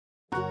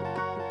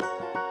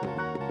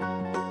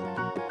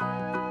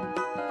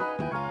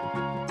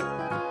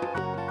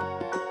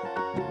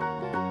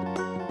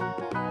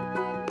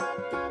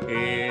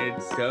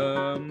It's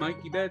the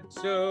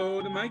MikeyBets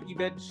Show, the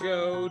MikeyBets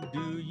Show.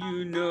 Do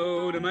you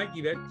know the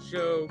MikeyBets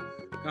Show?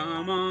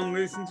 Come on,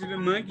 listen to the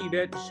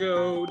MikeyBets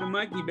Show, the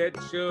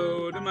MikeyBets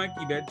Show, the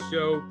MikeyBets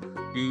Show.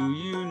 Do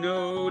you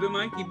know the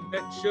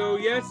MikeyBets Show?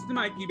 Yes, the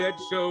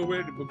MikeyBets Show,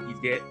 where the bookies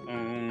get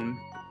owned.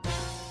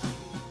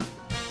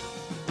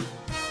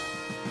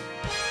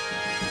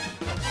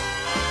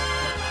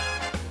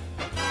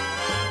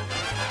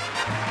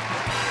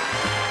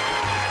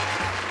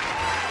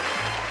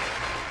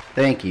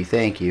 Thank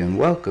you, and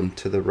welcome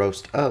to the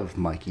roast of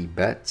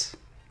MikeyBets.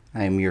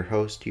 I am your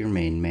host, your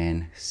main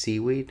man,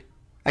 Seaweed.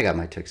 I got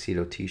my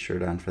tuxedo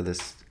t-shirt on for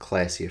this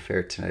classy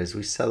affair tonight as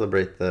we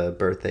celebrate the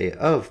birthday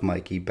of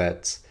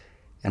MikeyBets,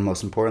 and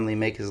most importantly,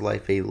 make his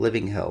life a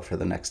living hell for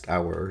the next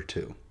hour or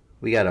two.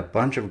 We got a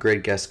bunch of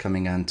great guests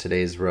coming on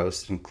today's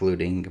roast,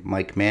 including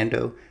Mike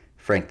Mando,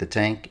 Frank the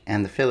Tank,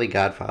 and the Philly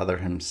Godfather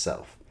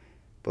himself.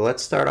 But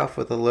let's start off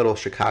with a little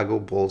Chicago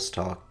Bulls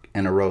talk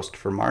and a roast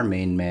from our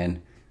main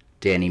man,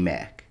 Danny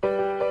Mac. All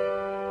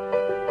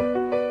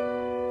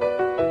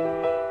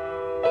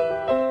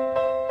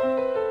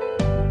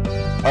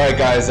right,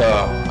 guys,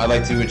 I'd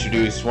like to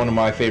introduce one of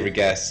my favorite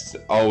guests,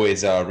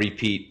 always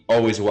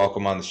always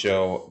welcome on the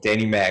show,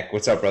 Danny Mac.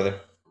 What's up, brother?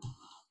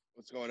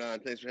 What's going on?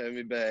 Thanks for having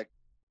me back.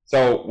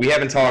 So we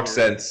haven't talked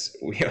since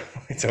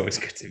it's always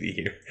good to be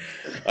here.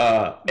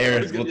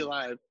 Aaron, it's good to be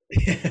live.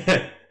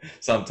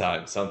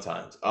 sometimes. Hey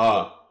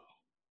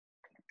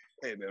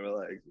man,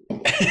 relax.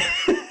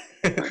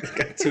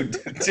 Got too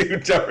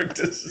dark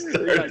to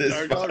start this.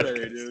 Dark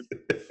already, dude.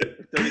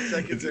 30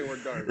 seconds and we're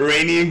dark.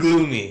 Rainy and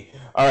gloomy.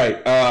 All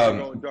right.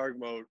 Going dark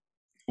mode.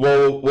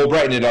 We'll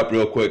brighten it up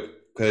real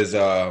quick because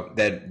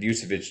that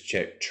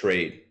Vucevic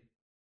trade.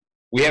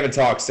 We haven't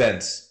talked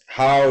since.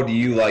 How do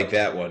you like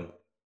that one?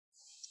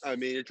 I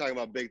mean, you're talking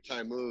about big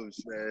time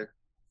moves, man.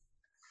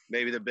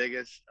 Maybe the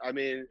biggest. I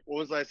mean, when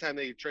was the last time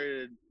they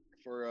traded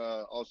for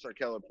All-Star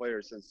caliber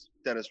player since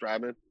Dennis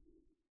Rodman?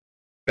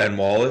 Ben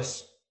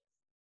Wallace.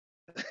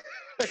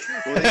 He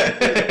was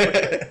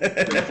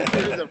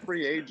a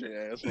free agent,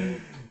 asshole.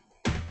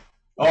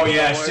 Oh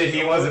yeah, shit,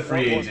 he was a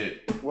free agent.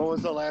 What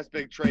was the last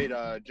big trade?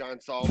 John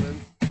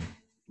Solomon.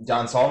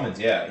 John Solomon,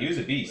 yeah, he was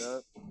a beast. Yeah.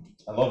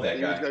 I love that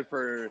guy.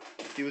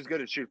 He was good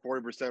at shoot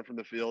 40% from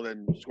the field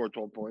and score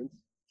 12 points.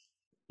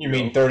 You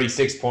mean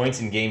 36 points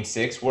in Game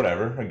 6,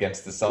 whatever,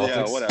 against the Celtics?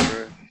 Yeah,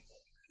 whatever.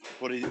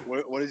 What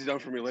has he done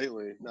for me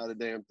lately? Not a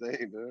damn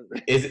thing, dude.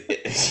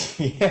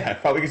 Yeah,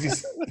 probably because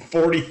he's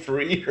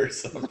 43 or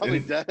something. Probably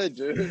dead,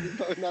 dude. He's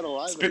probably not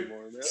alive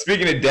anymore, man.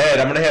 Speaking of dead,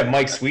 I'm gonna have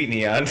Mike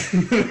Sweetney on.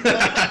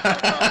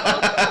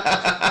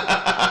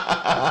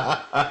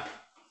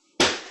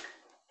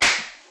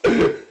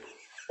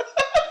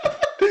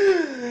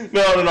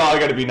 No, I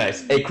gotta be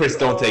nice. Hey, Chris,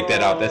 don't take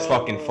that out. That's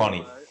fucking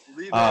funny.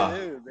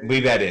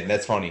 Leave that in.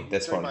 That's funny.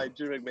 That's funny. My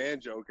Jim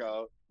McMahon joke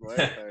out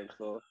last time,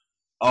 so.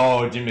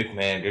 Oh, Jim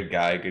McMahon, good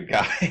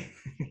guy.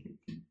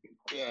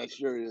 Yeah,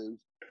 sure is.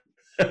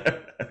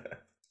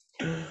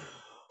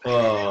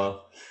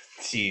 Oh,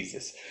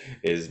 Jesus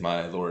is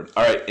my Lord.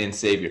 All right, and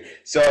Savior.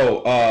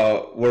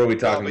 So, what are we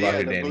talking about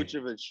here, Danny? The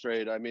Vucevic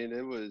trade. I mean,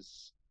 it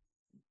was.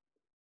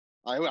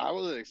 I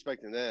wasn't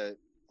expecting that,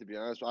 to be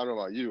honest. I don't know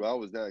about you. I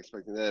was not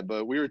expecting that,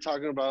 but we were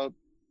talking about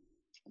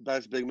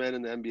best big man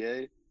in the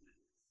NBA,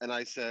 and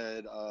I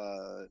said.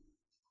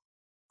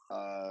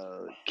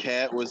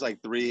 Cat was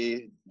like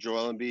 3,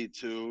 Joel Embiid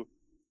 2,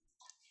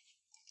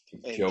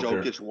 and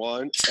Jokic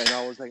 1. And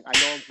I was like, I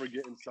know I'm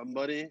forgetting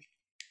somebody,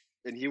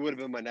 and he would have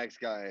been my next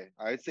guy.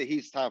 I'd say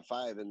he's top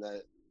 5 in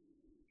the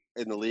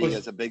league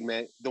as a big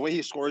man. The way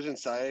he scores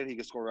inside, he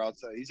can score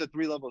outside. He's a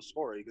 3-level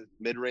scorer. He can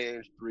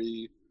mid-range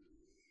 3.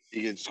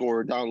 He can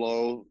score down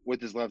low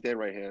with his left and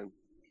right hand.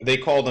 They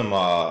called him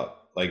I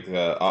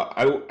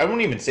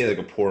won't even say like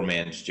a poor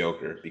man's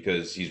Joker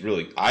because he's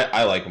really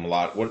I like him a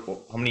lot.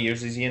 How many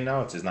years is he in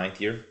now? It's his 9th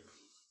year,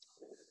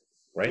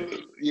 right?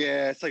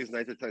 Yeah, it's like his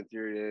 9th or 10th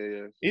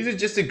year. Yeah. He's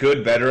just a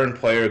good veteran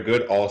player,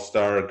 good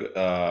all-star.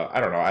 I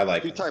don't know. I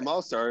like him. 2-time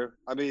all-star.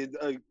 I mean,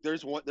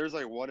 there's one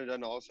and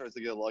done all-stars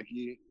that get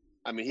lucky.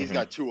 I mean, he's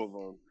got 2 of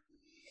them.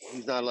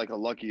 He's not like a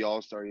lucky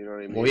all-star. You know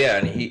what I mean? Well, yeah,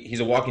 and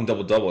he's a walking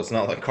double-double. It's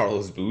not like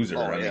Carlos Boozer.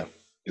 Oh, yeah.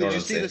 Did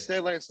you see the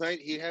stat last night?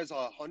 He has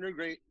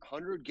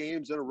 100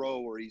 games in a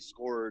row where he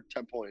scored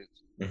 10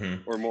 points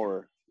or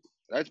more.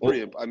 That's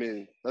pretty. I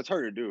mean, that's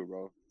hard to do,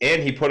 bro.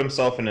 And he put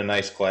himself in a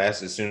nice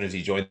class as soon as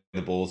he joined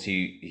the Bulls.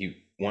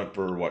 He went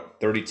for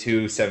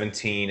 32,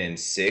 17, and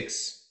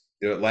 6.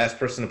 The last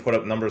person to put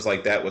up numbers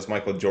like that was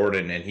Michael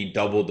Jordan, and he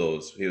doubled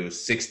those. He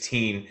was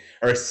 60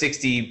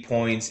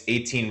 points,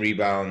 18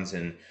 rebounds,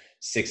 and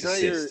 6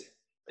 assists.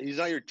 He's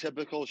not your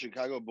typical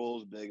Chicago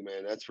Bulls big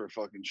man. That's for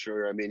fucking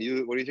sure. I mean,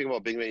 when you think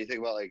about big man, you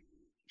think about like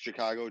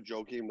Chicago,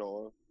 Joakim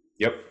Noah.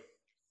 Yep.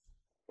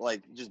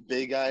 Like just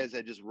big guys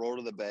that just roll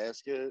to the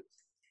basket,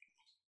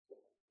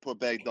 put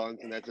back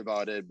dunks, and that's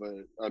about it.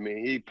 But I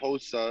mean, he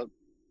posts up,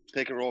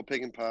 pick and roll,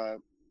 pick and pop.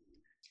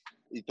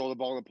 He throw the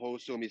ball in the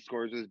post to him. He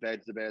scores with his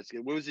back to the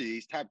basket. What was he?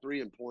 He's top 3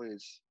 in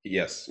points.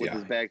 Yes. With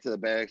his back to the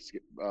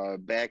basket.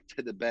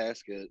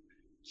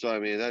 So I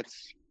mean,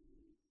 that's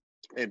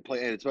and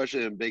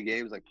especially in big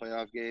games like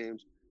playoff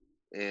games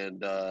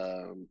and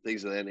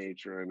things of that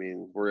nature. I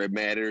mean, where it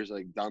matters,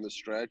 like down the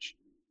stretch,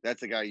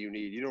 that's the guy you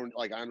need. You don't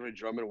like Andre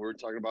Drummond. We were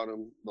talking about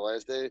him the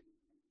last day.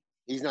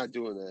 He's not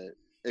doing that.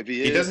 If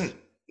he doesn't.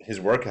 His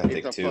work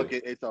ethic too.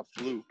 It's a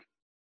fluke.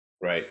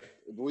 Right.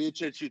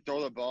 Vujicic, you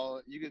throw the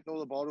ball. You can throw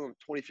the ball to him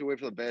 20 feet away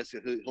from the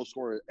basket. He'll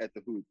score at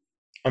the hoop.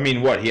 I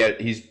mean, what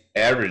he's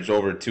averaged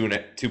over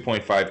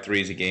 2.5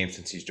 threes a game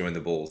since he's joined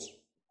the Bulls.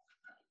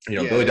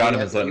 Billy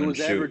Donovan's letting him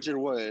shoot. He was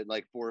averaging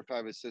like 4 or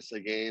 5 assists a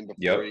game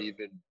before he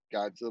even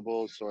got to the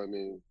Bulls. So I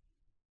mean,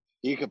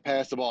 he could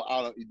pass the ball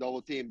out,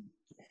 double team,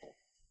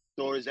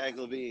 throw to Zach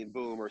LaVine,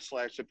 boom, or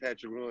slash to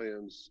Patrick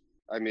Williams.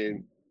 I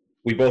mean,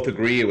 we both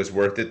agree it was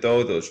worth it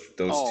though. Those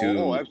two,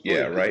 absolutely.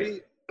 Yeah,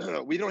 right.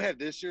 We don't have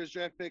this year's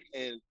draft pick,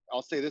 and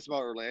I'll say this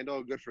about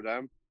Orlando: good for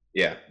them.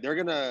 Yeah, they're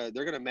gonna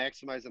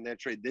maximize on that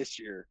trade this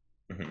year.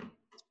 Mm-hmm.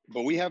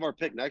 But we have our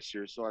pick next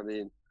year, so I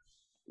mean,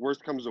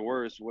 worst comes to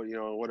worst,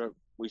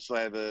 we still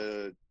have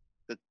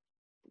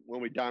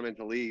when we dominate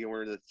the league and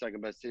we're the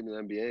second best team in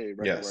the NBA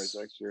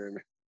next year. I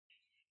mean,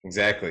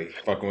 exactly.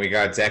 Fucking, we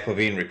got Zach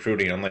LaVine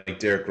recruiting. Unlike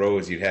Derrick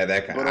Rose, you'd have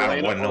that guy. I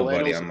don't want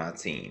nobody on my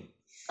team.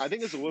 I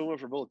think it's a win-win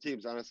for both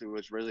teams, honestly,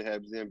 which rarely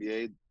happens in the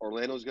NBA.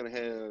 Orlando's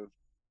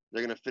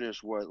they're gonna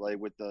finish with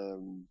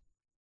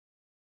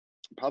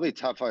probably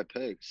top 5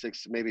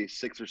 picks, maybe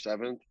 6th or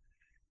 7th.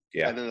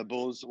 Yeah. And then the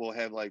Bulls will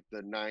have like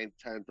the 9th,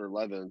 10th, or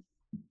 11th,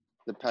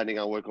 depending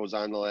on what goes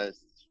on the last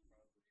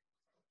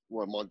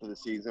month of the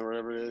season or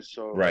whatever it is.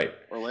 So right.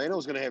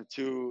 Orlando's gonna have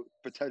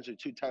potentially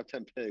two top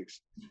 10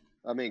 picks.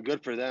 I mean,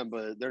 good for them,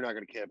 but they're not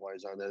gonna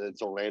capitalize on that.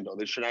 It's Orlando.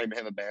 They should not even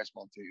have a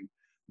basketball team.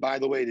 By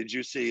the way, did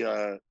you see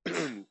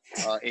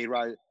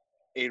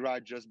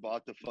A-Rod just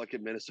bought the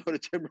fucking Minnesota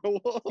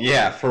Timberwolves?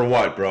 Yeah, for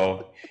what,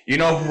 bro?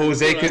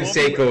 Jose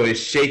Canseco is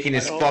shaking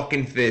his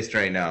fucking fist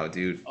right now,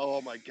 dude. Oh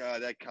my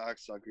god, that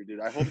cocksucker, dude.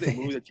 I hope they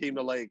move the team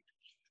to what do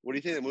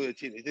you think they move the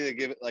team? Do you think they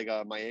give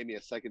it Miami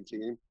a second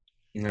team?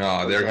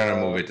 No, they're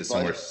gonna move it to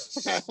somewhere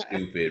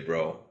stupid,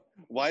 bro.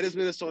 Why does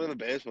Minnesota have a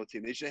basketball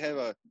team? They should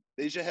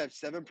have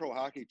 7 pro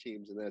hockey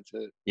teams and that's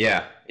it.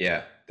 Yeah,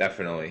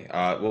 definitely.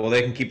 Well,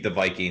 they can keep the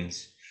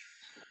Vikings.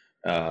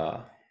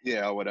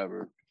 Yeah,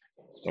 whatever.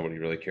 Nobody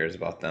really cares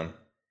about them.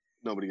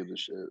 Nobody gives a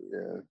shit.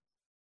 Yeah,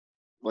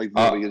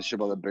 nobody gives a shit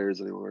about the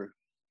Bears anymore.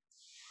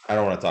 I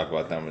don't want to talk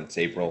about them. It's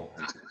April.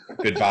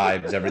 Good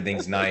vibes.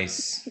 Everything's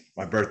nice.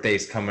 My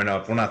birthday's coming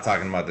up. We're not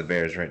talking about the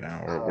Bears right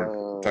now.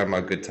 We're talking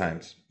about good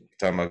times.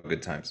 You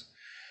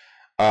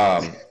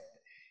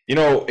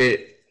know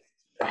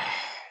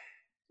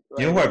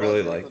who I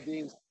really like?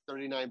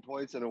 39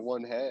 points in a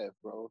 1 half,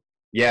 bro.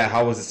 Yeah,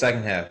 how was the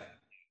second half?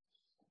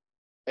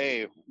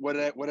 Hey, what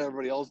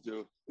everybody else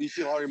do? You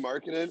see Larry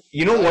Markkinen?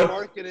 You know what?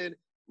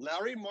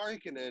 Larry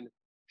Markkinen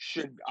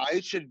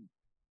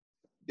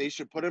they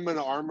should put him in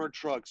an armored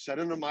truck, send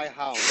him to my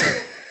house,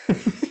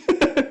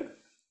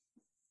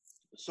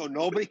 so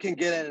nobody can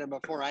get at him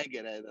before I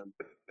get at him.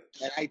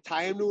 And I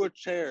tie him to a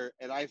chair,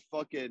 and I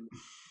put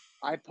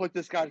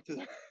this guy to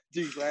the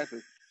he's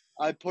laughing.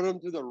 I put him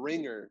through the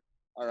ringer,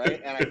 all right,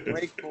 and I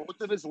break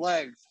both of his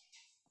legs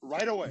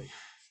right away.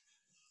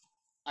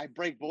 I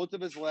break both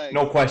of his legs.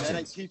 No questions. And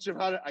I teach him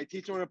how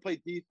to play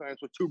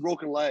defense with 2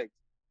 broken legs.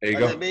 There you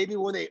go. Then maybe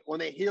when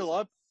they heal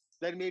up,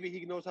 then maybe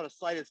he knows how to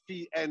slide his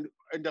feet and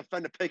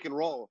defend a pick and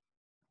roll.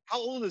 How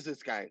old is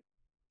this guy?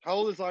 How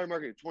old is Larry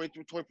Markkinen?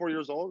 23, 24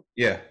 years old?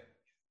 Yeah.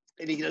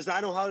 And he does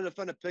not know how to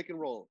defend a pick and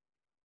roll.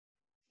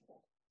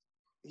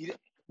 Dude,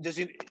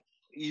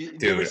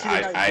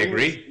 I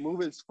agree. Move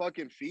his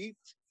fucking feet.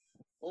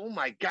 Oh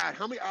my god!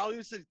 How many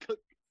alley-oops did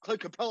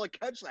Clint Capella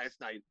catch last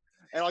night?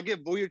 And I'll give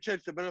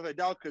Vujicic the benefit of the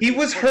doubt because he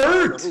was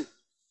hurt.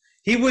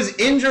 He was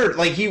injured.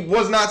 Like, he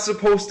was not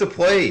supposed to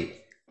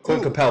play.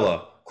 Clint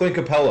Capella.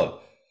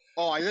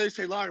 Oh, I didn't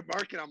say Larry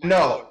Markkinen.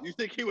 No. You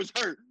think he was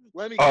hurt?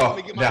 Let me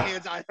get my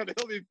hands on him.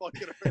 He'll be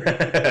fucking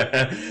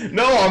hurt.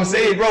 No, I'm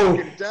saying,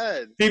 bro.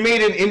 Dead. He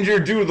made an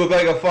injured dude look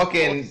like a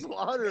fucking.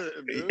 Slaughter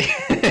him, dude.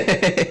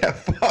 Yeah,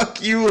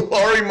 fuck you,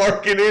 Larry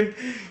Markkinen.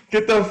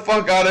 Get the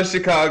fuck out of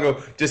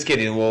Chicago. Just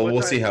kidding. Well,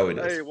 we'll see how it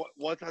is. Hey,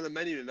 what's on the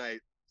menu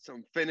tonight?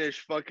 Some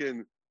Finnish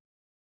fucking.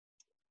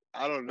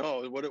 I don't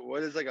know.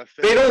 What is like a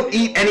Finnish? They don't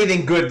eat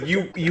anything good.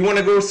 You want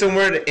to go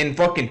somewhere and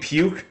fucking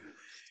puke?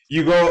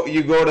 You go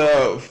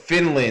to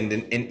Finland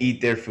and eat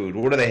their food.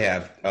 What do they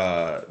have?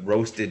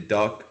 Roasted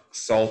duck,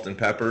 salt and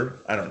pepper.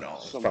 I don't know.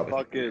 Some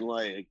fucking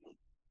like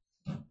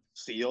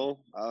seal.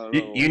 I don't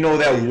know. You know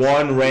that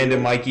one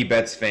random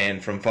MikeyBets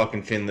fan from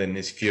fucking Finland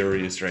is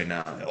furious right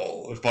now.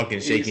 Oh, fucking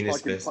shaking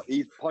his fist.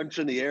 He's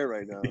punching the air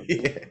right now.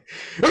 Yeah.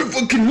 I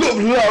fucking love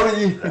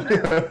Larry.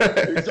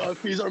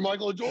 He's our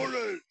Michael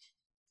Jordan.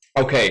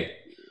 Okay,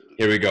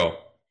 here we go.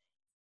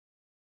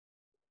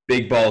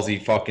 Big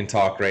ballsy fucking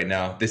talk right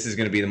now. This is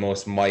going to be the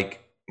most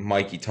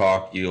Mikey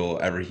talk you'll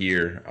ever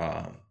hear,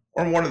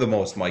 or one of the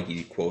most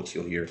Mikey quotes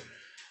you'll hear.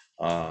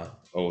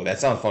 Oh, that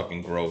sounds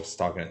fucking gross,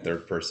 talking in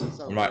third person.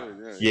 I'm not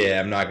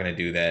going to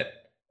do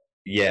that.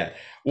 Yeah.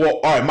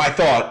 Well, all right, my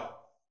thought,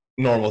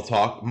 normal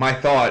talk. My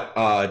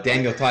thought,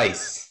 Daniel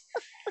Tice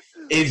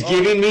is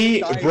giving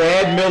me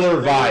Brad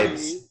Miller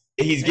vibes.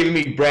 He's giving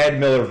me Brad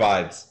Miller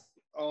vibes.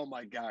 Oh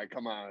my God!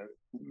 Come on,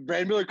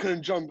 Brad Miller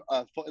couldn't jump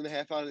a foot and a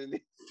half out in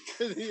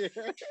the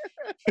air.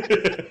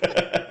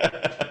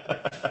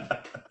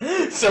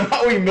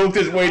 Somehow he milked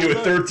his way to a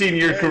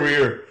 13-year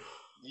career.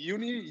 You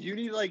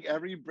need like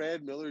every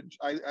Brad Miller.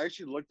 I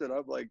actually looked it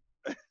up. Like,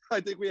 I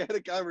think we had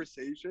a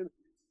conversation,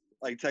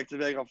 like texting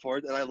back and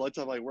forth, and I looked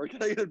up like, where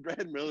can I get a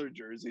Brad Miller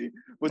jersey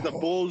with the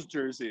Bulls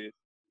jersey?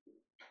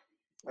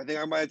 I think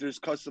I might have to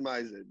just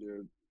customize it,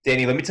 dude.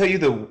 Danny, let me tell you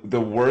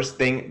the worst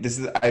thing.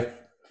 I've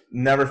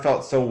never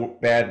felt so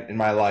bad in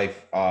my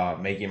life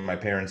making my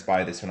parents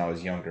buy this when I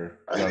was younger.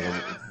 I was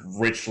a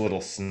rich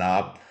little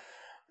snob.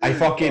 I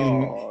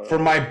fucking for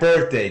my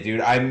birthday,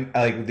 dude. I'm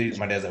like,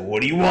 my dad's like,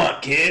 "What do you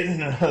want, kid?"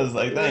 And I was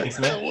like, "Thanks,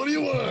 man." What do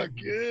you want,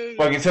 kid?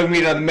 Fucking took me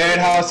to the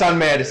Madhouse on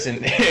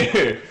Madison.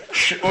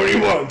 What do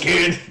you want,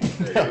 kid?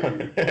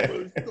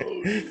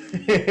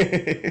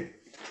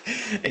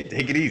 Hey,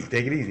 take it easy.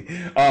 Take it easy.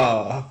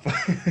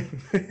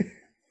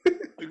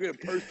 You're gonna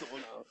personal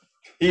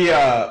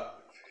now.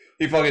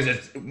 He fucking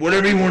says,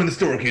 "Whatever you want in the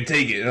store, kid,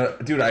 take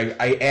it." Dude,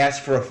 I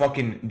asked for a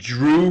fucking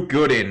Drew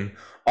Gooden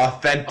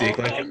authentic,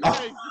 Dude.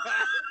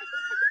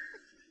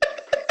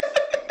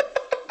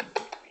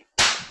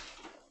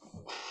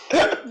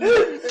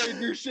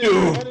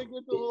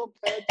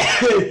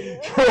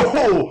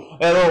 Bro,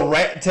 that little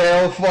rat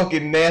tail,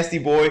 fucking nasty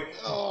boy.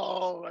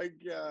 Oh my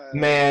God.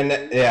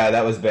 Man, yeah,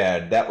 that was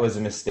bad. That was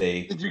a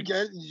mistake. Did you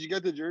get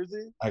the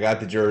jersey? I got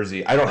the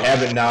jersey. I don't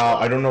have it now.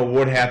 I don't know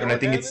what happened. I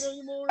think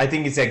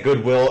it's at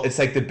Goodwill. It's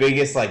like the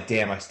biggest, like,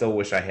 damn, I still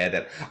wish I had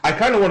that. I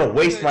kind of want to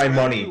waste my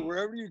money.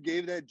 Wherever you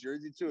gave that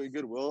jersey to in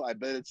Goodwill, I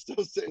bet it's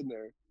still sitting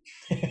there.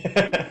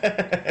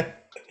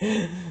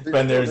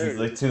 Been there since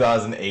like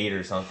 2008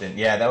 or something.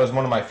 Yeah, that was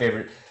one of my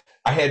favorite.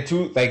 I had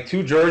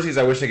two jerseys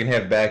I wish I could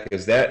have back.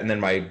 Is that, and then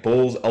my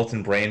Bulls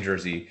Elton Brand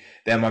jersey.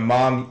 Then my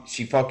mom,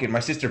 my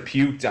sister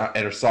puked at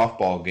her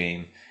softball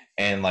game,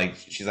 and like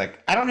she's like,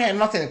 I don't have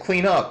nothing to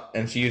clean up,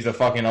 and she used a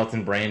fucking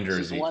Elton Brand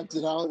jersey. She wiped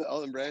it out with the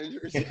Elton Brand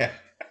jersey. Yeah.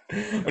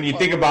 When you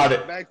think about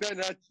it, back then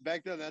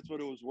that's what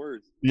it was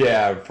worth.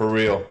 Yeah, for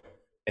real.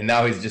 And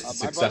now he's just a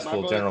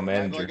successful general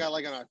manager. My got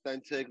like an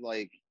authentic,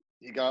 like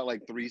he got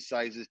like 3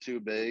 sizes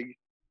too big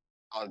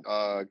on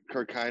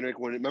Kirk Heinrich.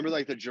 Remember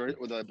like the jersey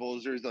with the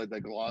Bulls jerseys, like the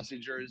glossy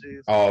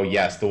jerseys? Oh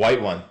yes, the white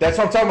one. That's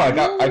what I'm talking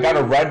about. I got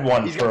a red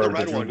one for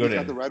the Drew Gooden. He's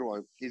got the red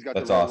one. He's got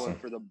the red one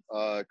for the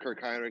Kirk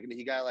Heinrich, and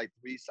he got like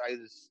 3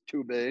 sizes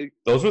too big.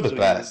 Those were the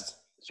best.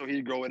 So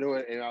he'd go into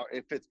it, and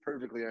it fits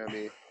perfectly on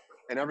me.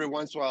 And every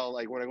once in a while,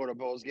 like when I go to a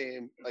Bulls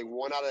game, like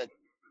 1 out of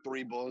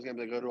 3 Bulls games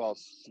I go to, I'll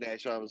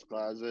snatch out of his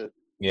closet.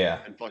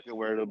 Yeah. And fucking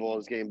wear it to the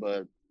Bulls game,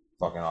 but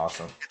fucking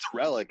awesome. It's a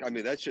relic. I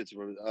mean, that shit's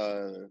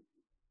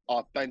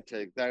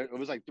authentic. That it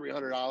was like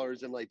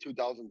 $300 in like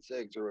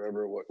 2006 or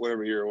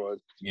whatever year it was.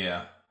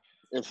 Yeah.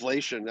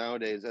 Inflation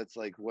nowadays, that's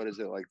like, what is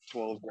it, like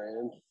 12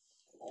 grand?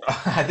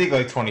 I think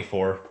like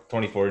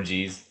 24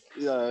 G's.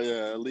 Yeah,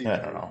 at least. I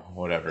don't know,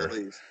 whatever. At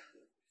least.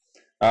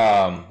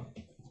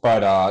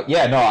 But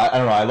yeah, no, I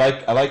don't know. I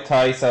like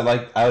Tice.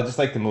 I just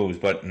like the moves.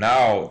 But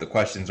now the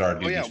questions are,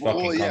 dude, these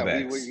fucking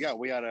comebacks.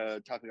 We got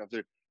a topic up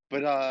there.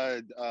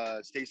 But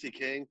Stacey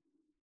King,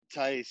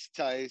 Tice,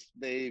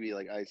 baby,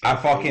 like I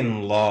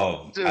fucking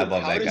love. Dude, I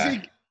love that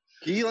guy.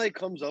 He like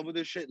comes up with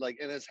this shit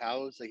like in his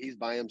house, like he's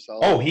by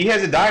himself. Oh, he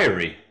has a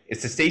diary.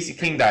 It's a Stacey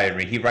King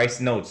diary. He writes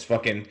notes.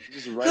 Fucking,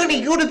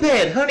 honey, go to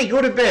bed. Honey,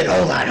 go to bed.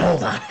 Hold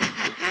on.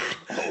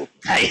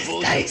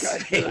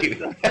 Tice,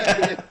 baby.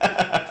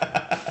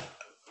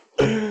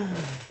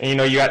 And you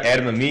know, you got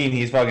Adam Amin.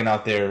 He's fucking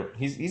out there.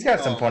 He's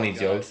got some funny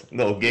jokes.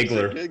 Little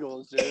giggler.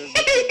 Giggles, dude.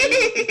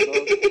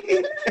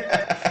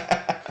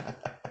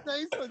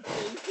 Nice one,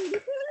 Stacey.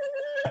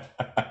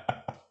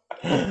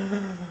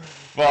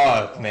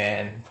 Fuck,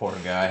 man. Poor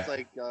guy. It's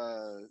like,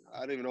 I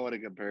don't even know what to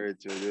compare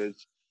it to, dude.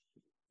 It's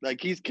like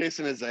he's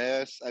kissing his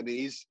ass. I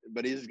mean,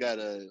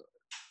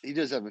 he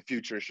does have a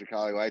future in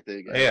Chicago, I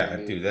think. Yeah,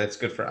 dude, that's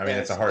good for. I mean,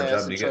 it's a hard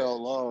job to get.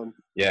 Alone.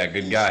 Yeah,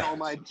 good guy. He stole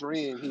my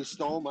dream. He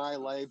stole my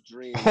life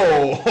dream.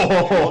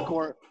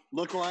 Oh.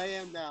 Look where I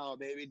am now,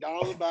 baby.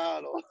 Down the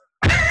bottle.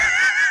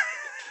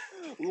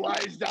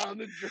 Lies down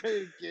the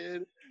drain,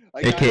 kid.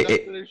 I got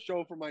nothing to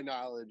show for my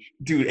knowledge.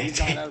 Dude, he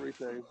got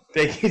everything.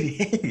 Take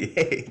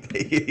it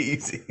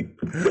easy.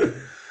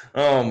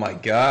 Oh my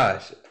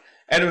gosh.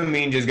 Adam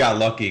Amin just got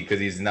lucky because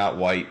he's not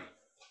white.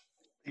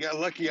 You got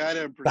lucky I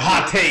didn't. The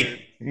hot take.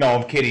 No,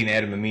 I'm kidding,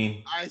 Adam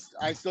Amin.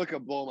 I still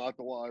can blow him out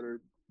the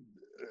water.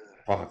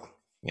 Fuck.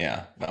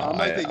 Yeah. No, I'm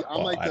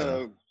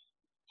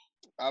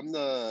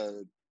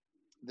the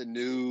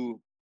new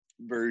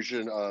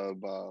version of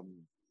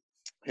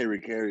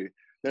Harry Carey.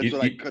 That's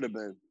what I could have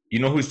been. You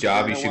know whose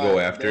job you should go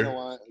after?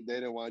 They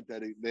didn't want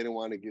that. They didn't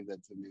want to give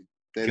that to me.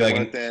 They didn't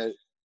want that.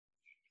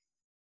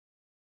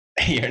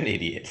 You're an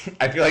idiot.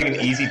 I feel like an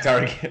easy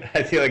target.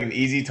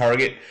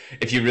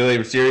 If you really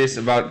were serious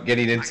about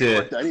getting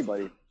into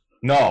anybody.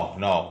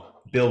 No.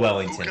 Bill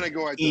Wellington.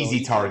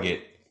 Easy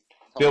target.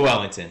 Bill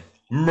Wellington.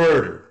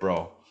 Murder,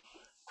 bro.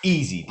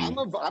 Easy, dude.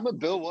 I'm a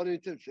Bill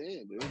Wellington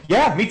fan, dude.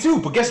 Yeah, me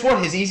too. But guess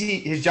what?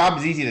 His job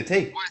is easy to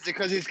take. Why, is it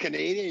because he's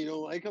Canadian? You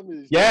don't like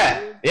him?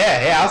 Yeah.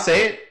 I'll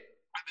say it.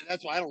 I mean,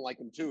 that's why I don't like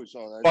him too.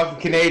 So Fucking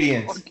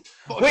Canadians.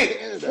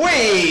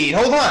 Wait.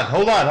 Hold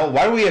on.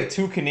 Why do we have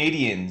two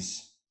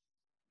Canadians?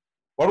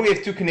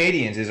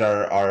 Is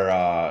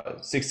our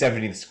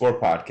 670 The Score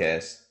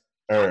podcast?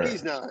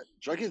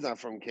 Chucky's not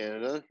from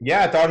Canada.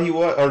 Yeah, I thought he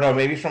was, or no,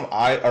 maybe from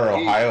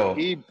Ohio.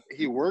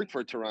 He worked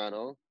for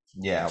Toronto.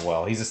 Yeah,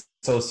 well, he's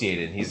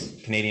associated.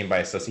 He's Canadian by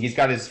association. He's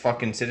got his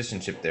fucking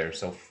citizenship there,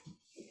 so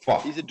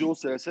fuck. He's a dual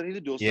citizen.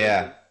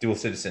 Yeah, dual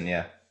citizen,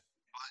 yeah.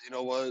 You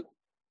know what?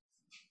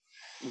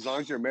 As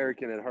long as you're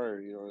American at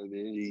heart, you know what I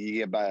mean? You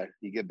get by.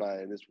 You get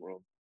by in this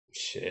world.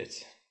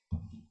 Shit.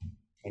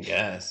 I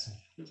guess.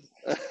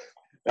 All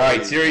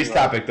right, serious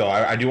topic, though.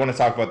 I do want to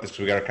talk about this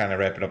because we got to kind of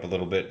wrap it up a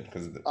little bit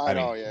because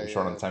we're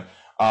short on time.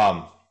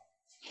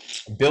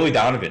 Billy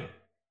Donovan.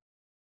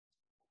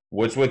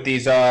 What's with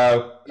these? I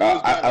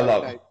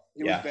love.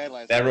 He was bad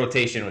last that night.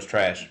 rotation was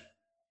trash.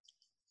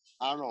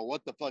 I don't know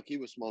what the fuck he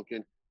was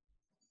smoking.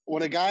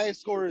 When a guy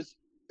scores,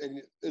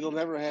 and it'll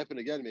never happen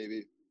again,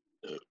 maybe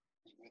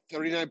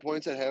 39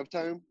 points at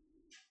halftime,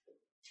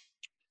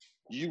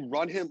 you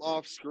run him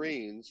off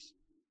screens,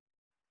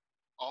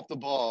 off the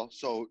ball.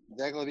 So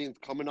Zach LaVine's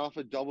coming off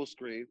a double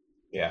screen.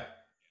 Yeah.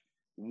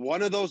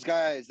 One of those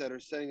guys that are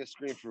setting a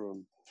screen for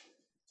him,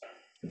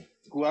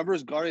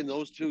 whoever's guarding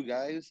those two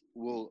guys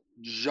will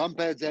jump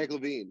at Zach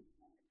LaVine.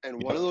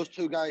 And one of those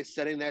two guys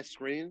setting that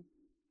screen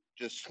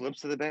just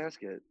slips to the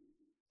basket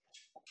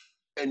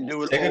and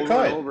do it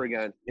over and over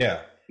again.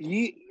 Yeah.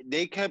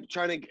 They kept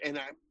trying to, and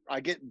I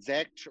get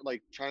Zach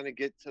trying to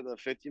get to the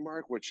 50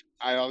 mark, which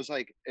I was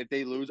like, if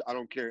they lose, I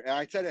don't care. And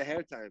I said at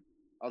halftime,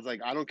 I was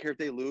like, I don't care if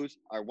they lose.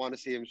 I want to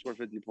see him score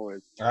 50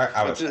 points.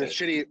 I was just a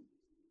shitty.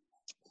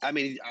 I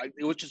mean,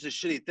 it was just a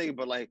shitty thing,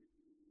 but like,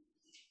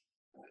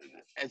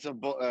 as a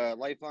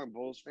lifelong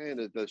Bulls fan,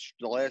 the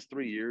last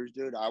 3 years,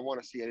 dude, I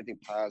want to see anything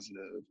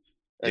positive.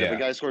 And if a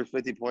guy scores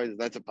 50 points,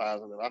 that's a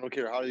positive. I don't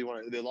care how you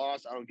want it. They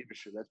lost, I don't give a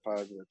shit. That's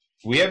positive.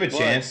 We have a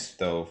chance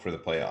though for the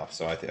playoffs,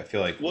 so I feel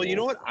like. Well, you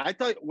know what? I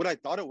thought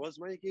it was,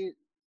 Mikey,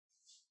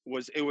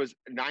 was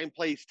 9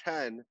 plays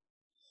 10,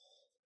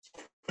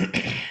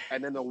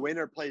 and then the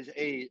winner plays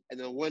 8, and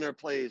the winner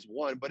plays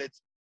 1. But it's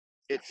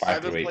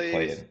 7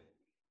 plays.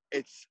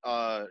 It's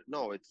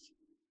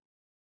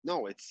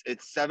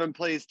 7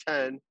 plays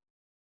 10,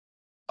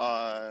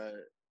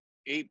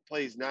 8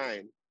 plays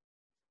 9.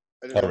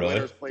 And then the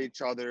winners play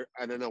each other,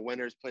 and then the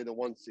winners play the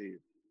 1 seed.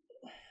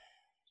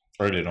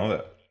 I didn't know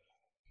that.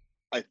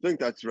 I think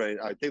that's right.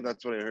 I think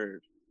that's what I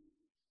heard.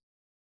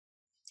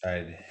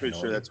 Pretty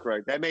sure that's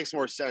correct. That makes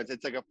more sense.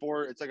 It's like a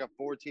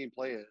 4-team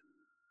play-in.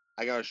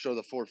 I gotta show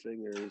the 4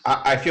 fingers.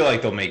 I feel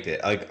like they'll make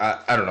it. Like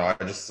I don't know.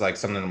 I just like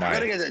something in my.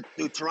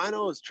 Dude,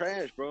 Toronto is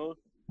trash, bro.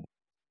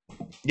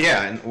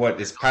 Yeah, and what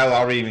is Kyle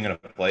Lowry even gonna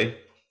play?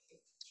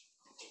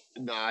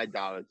 No, I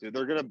doubt it, dude.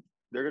 They're gonna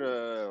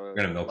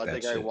milk let that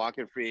the guy shit. walk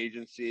in free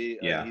agency.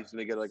 Yeah, he's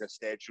gonna get like a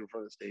statue in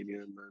front of the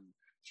stadium, and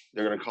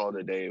they're gonna call it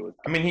a day.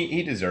 I mean,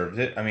 he deserves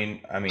it. I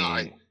mean,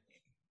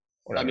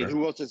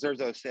 who else deserves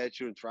a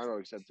statue in Toronto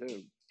except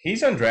him?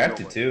 He's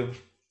undrafted too.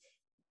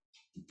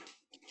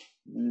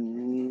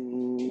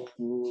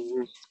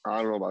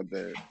 I don't know about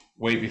that.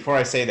 Wait, before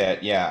I say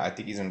that, yeah, I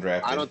think he's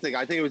undrafted.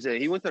 I think it was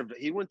he went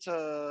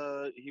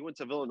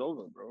to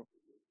Villanova, bro.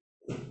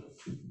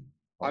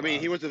 I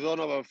mean, he went to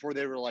Villanova before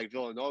they were like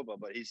Villanova,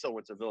 but he still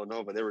went to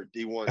Villanova. They were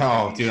D1.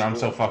 Oh, dude, I'm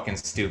so fucking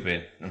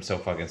stupid.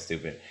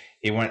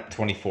 He went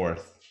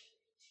 24th.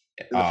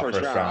 In the first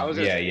round.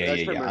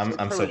 Yeah.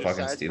 I'm so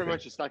fucking stupid. Pretty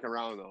much the second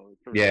round, though.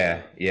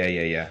 Yeah.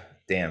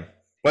 Damn.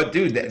 But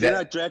dude, if you're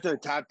not drafted in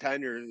the top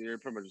 10, you're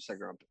pretty much a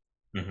second round.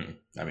 Mm-hmm.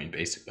 I mean,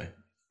 basically.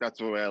 That's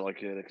the way I look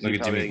at it. Look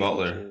at Jimmy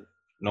Butler.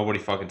 Nobody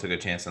fucking took a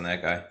chance on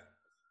that guy.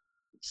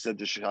 Except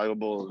the Chicago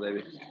Bulls,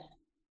 baby.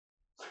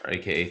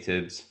 AKA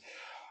Tibbs.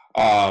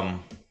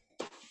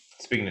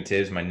 Speaking of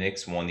Tibbs, my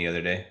Knicks won the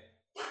other day.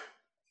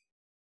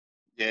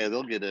 Yeah,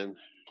 they'll get in,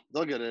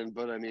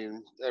 but I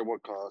mean, at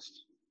what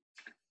cost?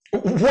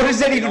 What does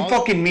that even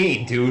fucking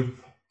mean, dude?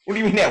 What do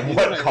you mean at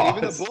what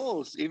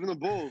cost? Even the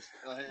Bulls.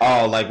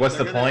 Like what's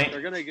the point?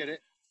 They're gonna get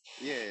it.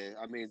 Yeah,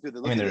 I mean, dude.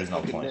 There is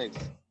no point. Knicks,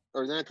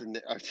 or not the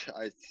Knicks.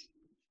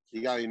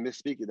 You got me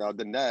misspeaking now.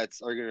 The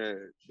Nets are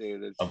gonna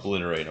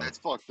obliterate them. That's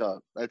fucked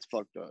up.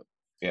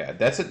 Yeah,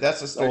 that's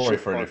a story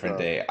for a different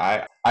day.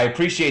 I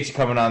appreciate you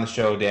coming on the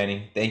show,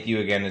 Danny. Thank you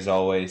again as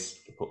always.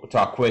 We'll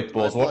talk quick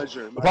Bulls. We'll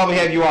probably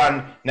have you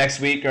on next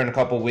week or in a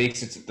couple of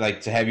weeks. It's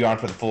like to have you on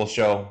for the full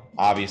show,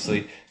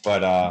 obviously.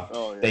 But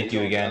thank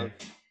you again.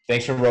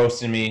 Thanks for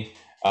roasting me.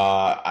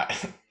 I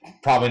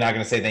probably not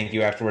gonna say thank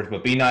you afterwards,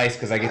 but be nice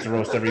because I get to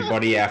roast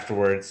everybody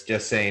afterwards.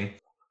 Just saying.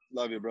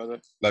 Love you,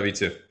 brother. Love you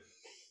too.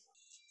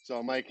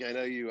 So, Mike, I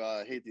know you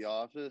hate The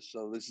Office,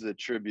 so this is a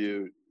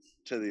tribute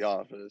to The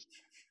Office.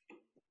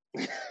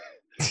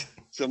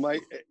 So,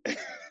 Mike,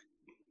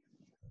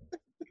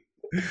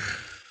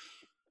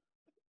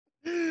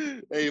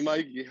 hey,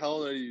 Mike, how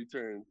old are you?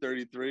 Turn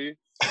 33.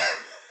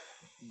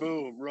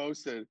 Boom,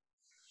 roasted.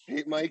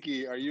 Hey,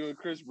 Mikey, are you and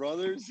Chris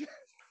brothers?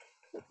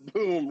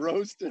 Boom,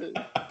 roasted.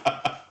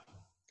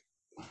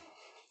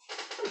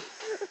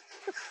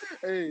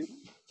 Hey,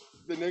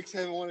 the Knicks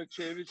haven't won a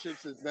championship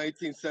since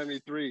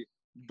 1973.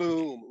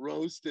 Boom,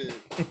 roasted.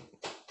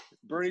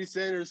 Bernie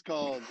Sanders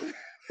called.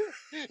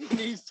 He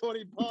needs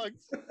 $20.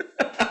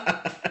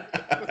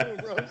 Boom,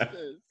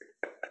 roasted.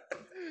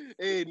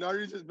 Hey,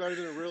 Nardi's is better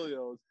than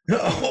Aurelio's.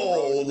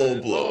 Oh,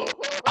 low blow.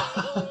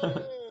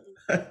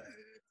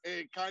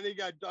 Hey, Kanye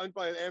got dunked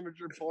by an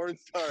amateur porn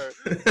star.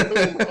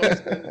 Boom,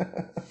 roasted.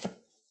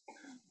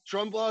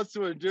 Trump lost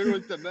to a dude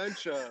with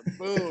dementia.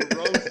 Boom,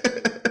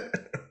 roasted.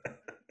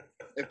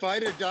 If I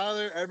had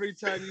 $1 every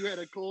time you had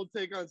a cold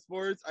take on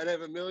sports, I'd have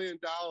 $1 million.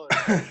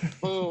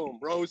 Boom,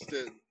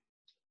 roasted.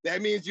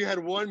 That means you had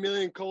 1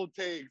 million cold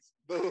takes.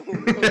 Boom,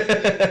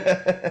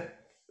 roasted.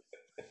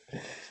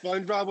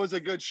 SpongeBob was a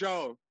good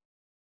show.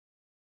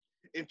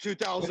 In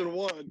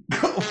 2001.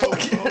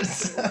 Fuck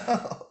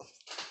yourself.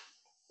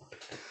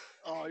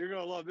 Oh, you're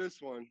gonna love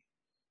this one.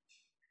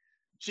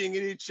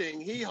 Chingity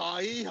ching, hee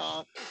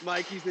haw,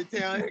 Mikey's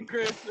Italian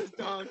Christmas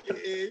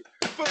donkey.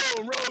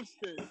 Boom,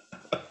 roasted.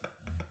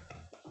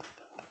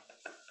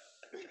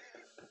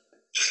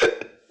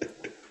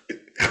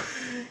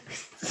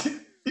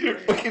 You're a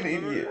fucking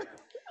idiot.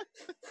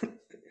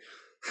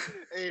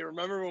 Hey,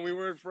 remember when we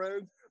weren't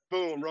friends?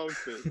 Boom,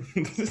 roasted.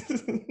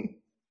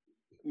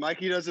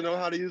 Mikey doesn't know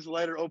how to use a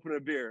lighter, open a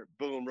beer.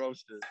 Boom,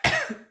 roasted.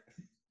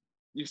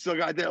 You still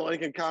got that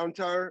Lincoln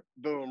Countach?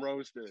 Boom,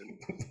 roasted.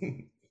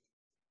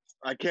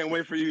 I can't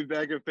wait for you to be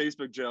back in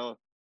Facebook jail.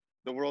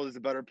 The world is a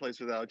better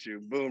place without you.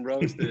 Boom,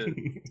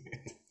 roasted.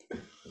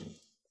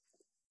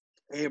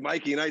 Hey,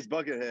 Mikey, nice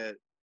bucket hat.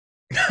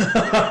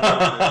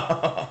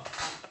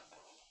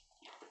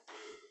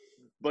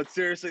 But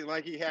seriously,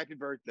 Mikey, happy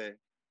birthday.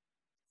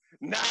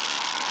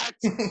 Not!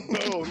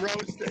 Boom,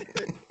 roasted.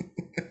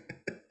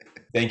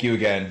 Thank you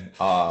again.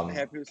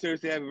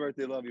 Seriously, happy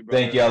birthday. Love you, bro.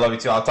 Thank you. I love you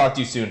too. I'll talk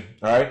to you soon.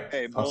 All right?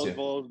 Hey, bulls. Let's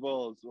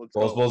Bulls,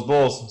 go. bulls,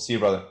 bulls. See you,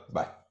 brother.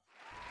 Bye.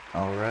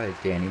 All right,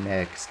 Danny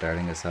Mac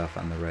starting us off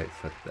on the right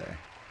foot there.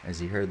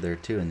 As you heard there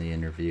too in the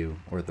interview,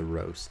 or the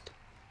roast.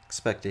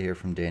 Expect to hear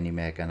from Danny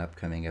Mac on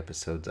upcoming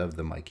episodes of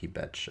the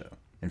MikeyBets Show.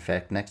 In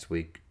fact, next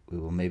week, we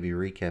will maybe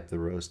recap the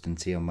roast and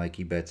see how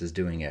MikeyBets is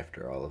doing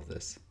after all of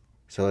this.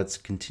 So let's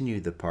continue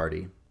the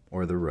party,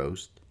 or the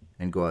roast,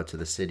 and go out to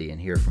the city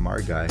and hear from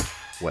our guy,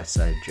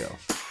 Westside Joe.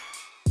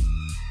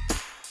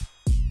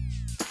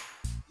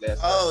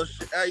 Oh,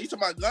 shit. You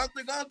talking about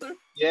Gunther?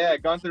 Yeah,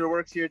 Gunther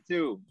works here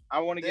too. I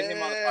want to get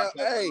him on the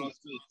podcast. Hey,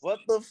 what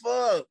the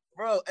fuck,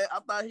 bro? I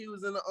thought he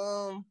was in the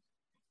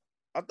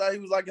I thought he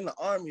was like in the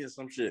army or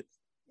some shit.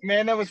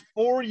 Man, that was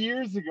 4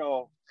 years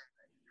ago.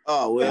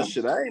 Oh well,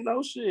 shit. I ain't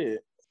know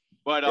shit.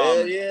 But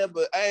yeah,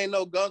 but I ain't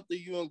know Gunther.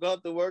 You and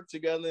Gunther work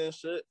together and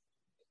shit.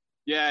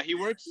 Yeah, he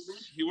works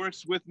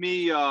with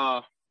me.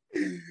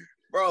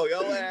 Bro,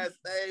 your ass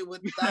stayed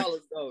with the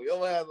dollars though.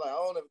 Your ass like, I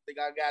don't even think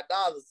I got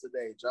dollars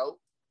today, Joe.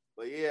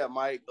 But yeah,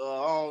 Mike, I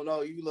don't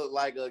know. You look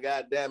like a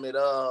goddamn it.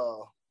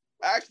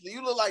 Actually,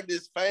 you look like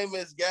this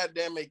famous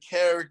goddamn it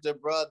character,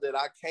 bro. That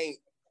I can't,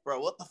 bro.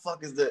 What the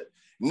fuck is that?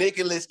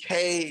 Nicolas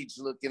Cage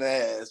looking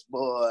ass,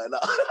 boy.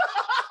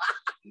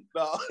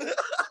 No.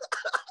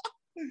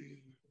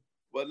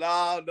 But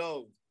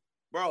no,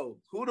 bro.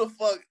 Who the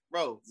fuck,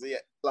 bro? See,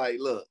 like,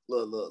 look.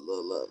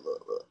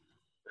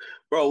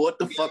 Bro, what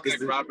the fuck is like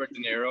this? Robert De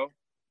Niro.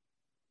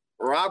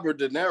 Robert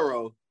De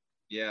Niro.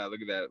 Yeah, look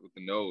at that with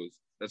the nose.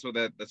 That's what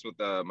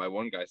my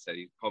one guy said.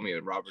 He called me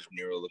a Robert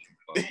De Niro looking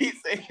fuck. He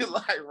said you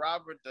like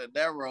Robert De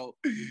Niro.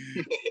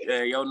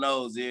 Yeah, your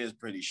nose is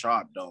pretty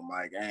sharp though,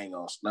 Mike. I ain't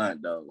gonna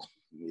stunt though.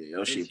 Yeah,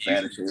 your shit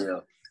fat as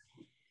hell.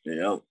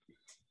 Yeah,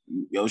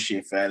 your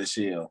shit fat as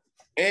hell.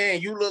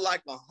 And you look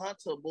like a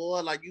hunter, boy.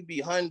 Like you be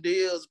hunting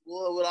deals,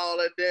 boy, with all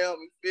that damn,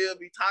 you feel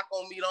me,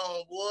 taco meat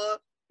on, boy.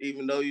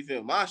 Even though you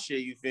feel my shit,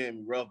 you feel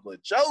me rough,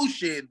 but your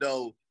shit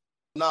though.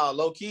 Nah,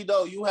 low key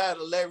though, you had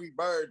a Larry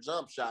Bird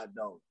jump shot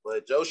though,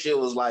 but your shit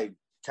was like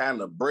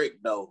kind of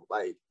brick though.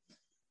 Like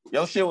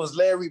your shit was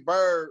Larry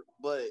Bird,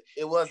 but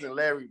it wasn't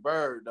Larry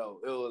Bird though.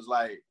 It was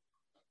like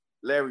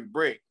Larry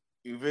Brick.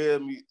 You feel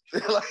me?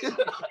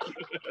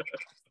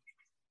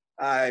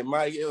 All right,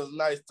 Mike, it was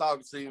nice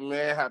talking to you,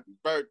 man. Happy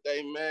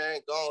birthday,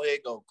 man. Go ahead,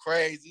 go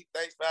crazy.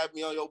 Thanks for having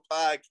me on your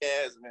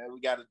podcast, man. We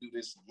got to do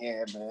this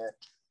again, man.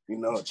 You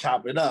know,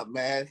 chop it up,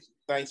 man.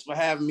 Thanks for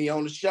having me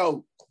on the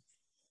show.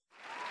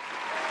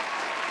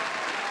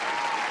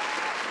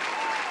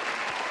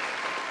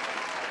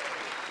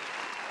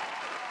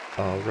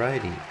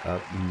 Alrighty,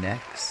 up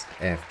next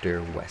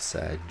after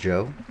Westside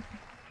Joe.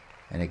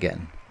 And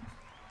again,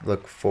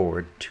 look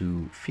forward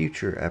to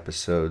future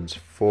episodes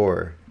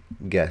for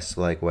guests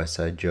like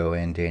Westside Joe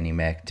and Danny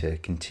Mac to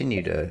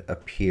continue to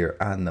appear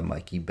on the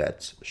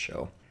MikeyBets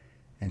Show.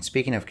 And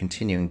speaking of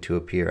continuing to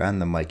appear on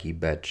the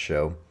MikeyBets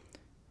Show,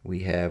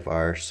 we have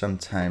our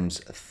sometimes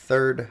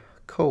third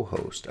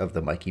co-host of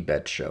the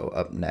MikeyBets Show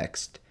up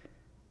next,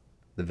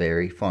 the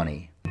very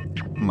funny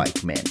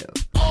Mike Mando.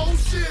 Oh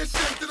shit,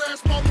 shake that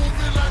ass, my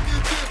moving like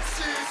a gypsy.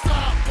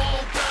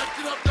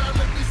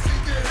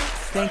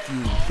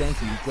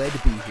 Thank you. Glad to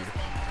be here.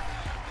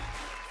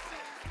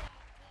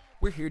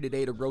 We're here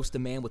today to roast a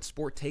man with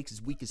sport takes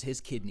as weak as his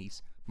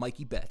kidneys,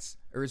 MikeyBets,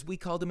 or as we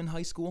called him in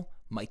high school,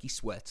 Mikey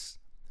Sweats.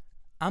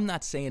 I'm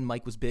not saying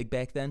Mike was big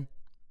back then.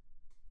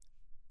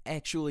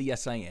 Actually,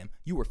 yes I am.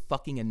 You were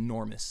fucking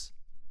enormous.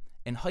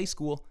 In high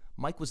school,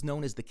 Mike was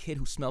known as the kid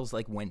who smells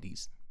like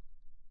Wendy's.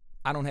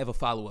 I don't have a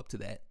follow-up to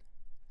that.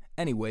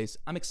 Anyways,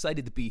 I'm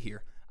excited to be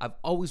here. I've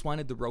always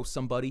wanted to roast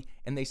somebody,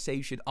 and they say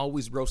you should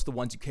always roast the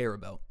ones you care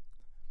about.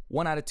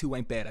 1 out of 2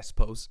 ain't bad, I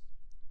suppose.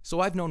 So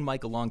I've known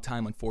Mike a long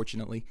time,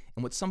 unfortunately,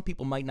 and what some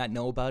people might not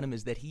know about him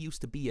is that he used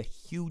to be a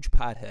huge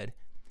pothead.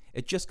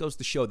 It just goes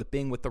to show that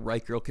being with the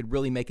right girl could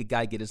really make a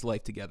guy get his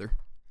life together.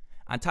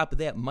 On top of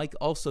that, Mike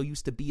also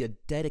used to be a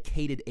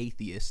dedicated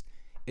atheist.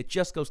 It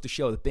just goes to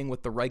show that being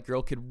with the right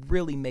girl could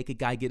really make a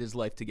guy get his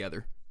life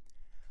together.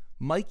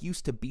 Mike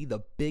used to be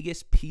the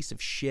biggest piece of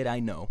shit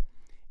I know.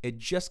 It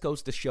just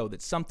goes to show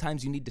that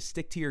sometimes you need to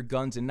stick to your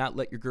guns and not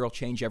let your girl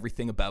change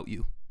everything about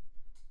you.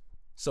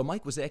 So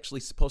Mike was actually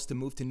supposed to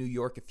move to New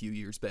York a few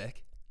years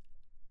back.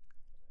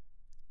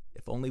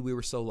 If only we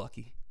were so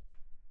lucky.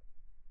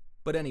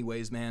 But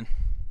anyways, man,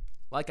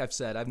 like I've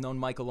said, I've known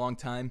Mike a long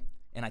time,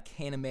 and I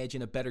can't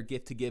imagine a better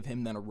gift to give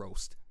him than a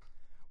roast.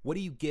 What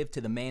do you give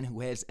to the man who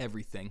has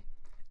everything?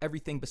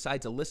 Everything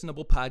besides a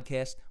listenable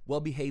podcast,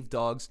 well-behaved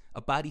dogs,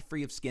 a body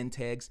free of skin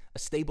tags, a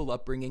stable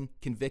upbringing,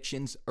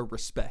 convictions, or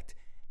respect.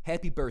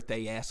 Happy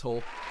birthday,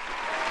 asshole.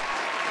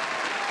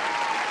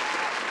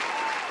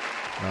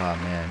 Oh,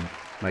 man.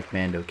 Mike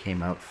Mando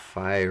came out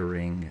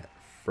firing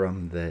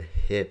from the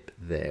hip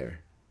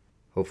there.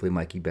 Hopefully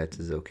MikeyBets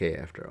is okay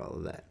after all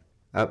of that.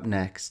 Up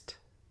next,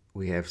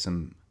 we have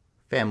some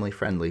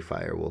family-friendly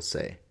fire, we'll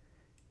say.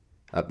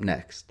 Up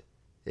next,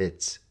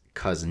 it's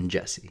Cousin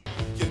Jesse.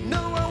 You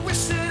know, I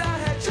wish that I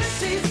had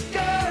Jesse's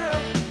girl.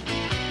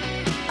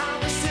 I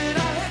wish that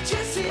I had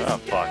Jesse's girl. Oh,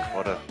 fuck.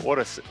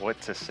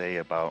 What to say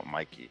about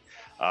Mikey?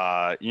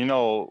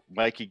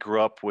 Mikey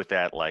grew up with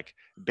that, like,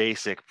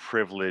 basic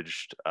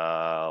privileged,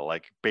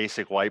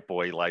 basic white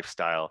boy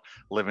lifestyle,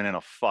 living in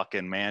a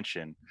fucking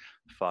mansion,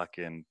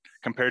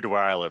 compared to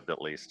where I lived,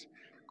 at least.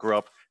 Grew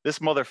up, this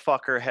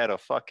motherfucker had a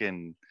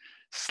fucking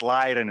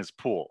slide in his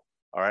pool,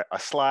 all right? A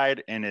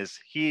slide in his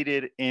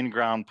heated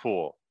in-ground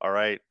pool, all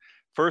right?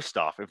 First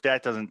off, if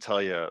that doesn't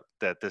tell you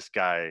that this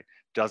guy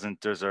doesn't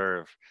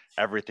deserve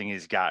everything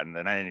he's gotten,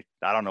 then I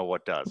don't know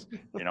what does,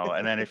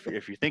 And then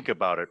if you think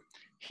about it,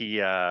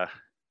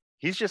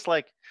 he's just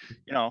like,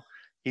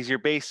 he's your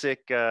basic,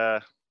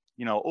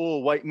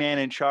 white man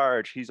in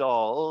charge. He's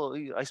all,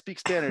 I speak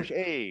Spanish.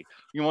 Hey,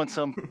 you want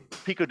some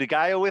pico de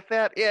gallo with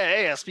that? Yeah,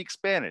 hey, I speak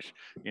Spanish.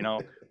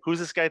 Who's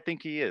this guy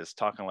think he is,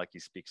 talking like he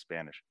speaks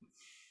Spanish?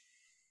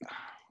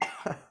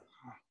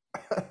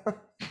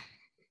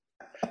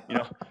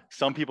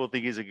 Some people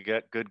think he's a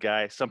good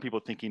guy. Some people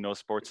think he knows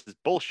sports. It's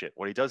bullshit.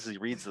 What he does is he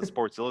reads the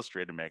Sports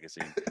Illustrated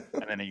magazine,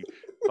 and then he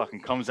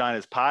fucking comes on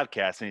his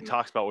podcast and he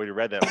talks about what he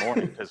read that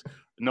morning, because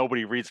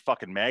nobody reads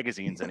fucking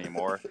magazines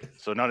anymore.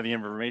 So none of the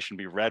information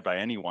be read by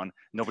anyone.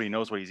 Nobody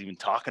knows what he's even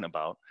talking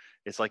about.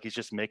 It's like he's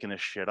just making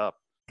this shit up.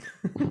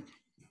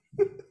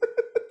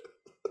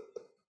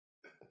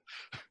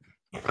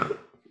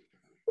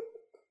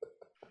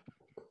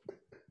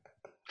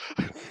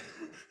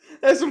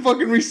 That's some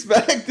fucking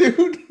respect,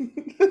 dude.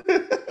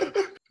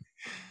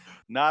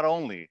 Not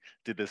only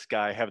did this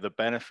guy have the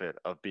benefit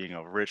of being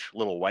a rich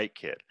little white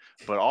kid,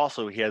 but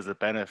also he has the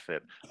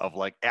benefit of,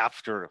 like,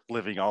 after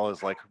living all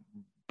his, like,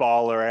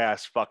 baller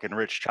ass fucking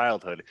rich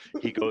childhood,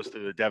 he goes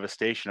through the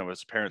devastation of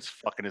his parents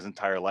fucking his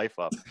entire life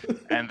up.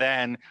 And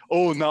then,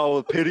 now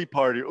a pity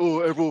party. Oh,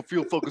 everyone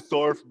feel fucking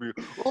sorry for me.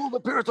 Oh, my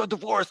parents are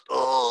divorced.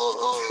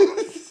 Oh.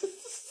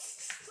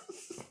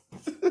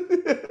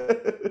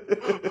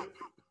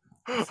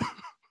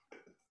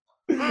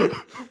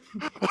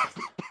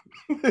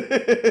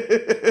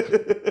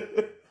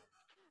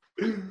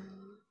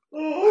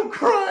 Oh, I'm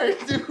crying,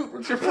 dude.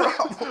 What's your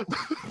problem?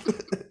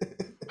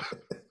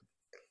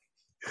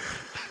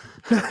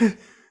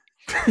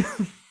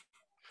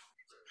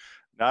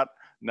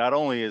 Not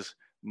only is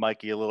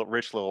Mikey a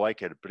rich little white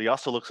kid, but he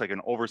also looks like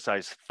an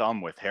oversized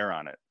thumb with hair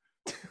on it.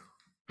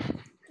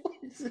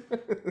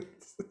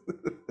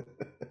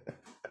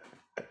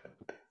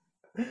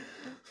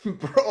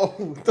 Bro,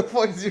 what the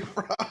fuck is your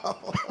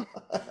problem?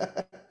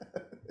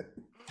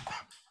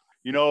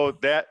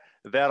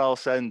 That all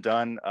said and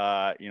done,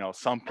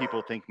 some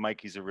people think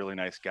Mikey's a really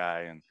nice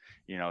guy, and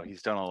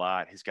he's done a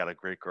lot. He's got a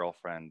great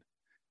girlfriend.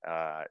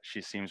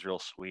 She seems real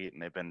sweet,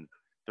 and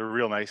they're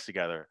real nice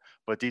together.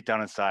 But deep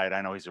down inside,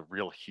 I know he's a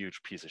real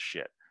huge piece of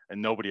shit, and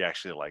nobody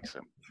actually likes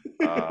him.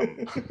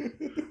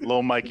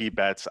 Low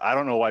MikeyBets. I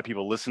don't know why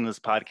people listen to this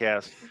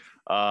podcast.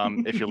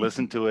 If you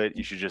listen to it,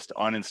 you should just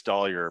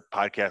uninstall your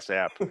podcast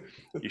app.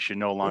 You should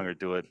no longer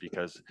do it,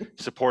 because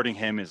supporting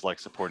him is like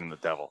supporting the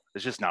devil.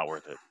 It's just not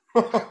worth it.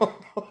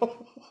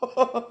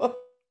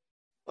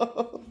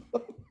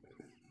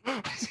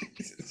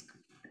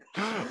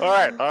 All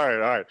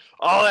right.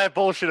 All that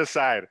bullshit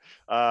aside,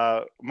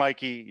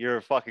 Mikey, you're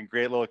a fucking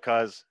great little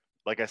cuz.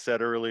 Like I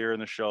said earlier in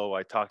the show,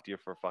 I talk to you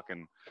for a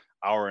fucking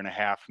hour and a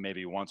half,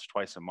 maybe once,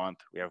 twice a month.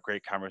 We have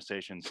great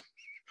conversations.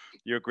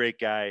 You're a great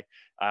guy.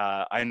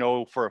 I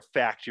know for a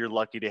fact you're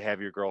lucky to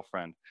have your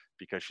girlfriend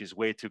because she's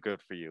way too good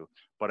for you.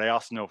 But I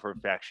also know for a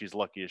fact she's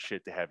lucky as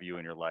shit to have you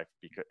in your life,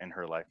 in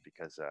her life,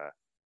 because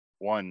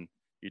one,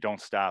 you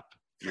don't stop.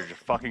 You're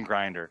just fucking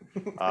grinder,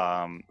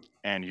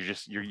 and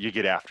you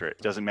get after it.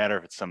 Doesn't matter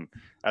if it's some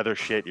other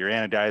shit. You're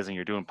anodizing.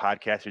 You're doing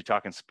podcasts. You're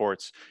talking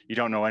sports. You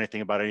don't know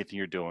anything about anything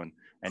you're doing,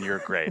 and you're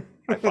great.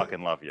 I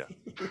fucking love you.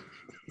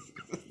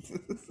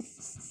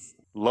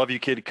 Love you,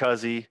 kid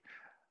Cuzzy.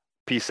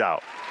 Peace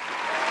out.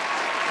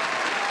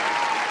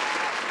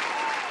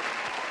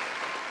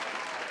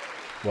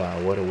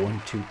 Wow, what a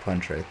 1-2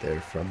 punch right there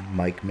from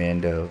Mike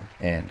Mando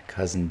and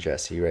Cousin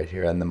Jesse right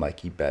here on the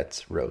Mikey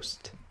Betts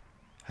roast.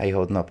 How you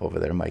holding up over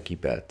there, Mikey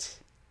Betts?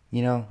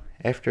 You know,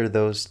 after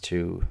those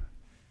two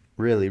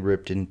really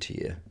ripped into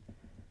you,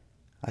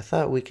 I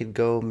thought we could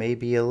go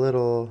maybe a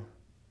little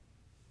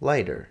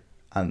lighter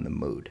on the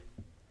mood.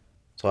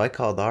 So I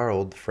called our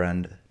old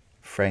friend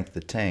Frank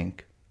the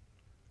Tank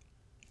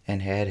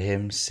and had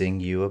him sing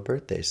you a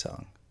birthday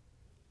song.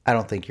 I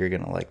don't think you're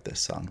going to like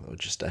this song though,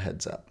 just a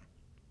heads up.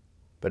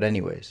 But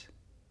anyways,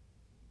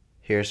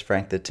 here's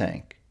Frank the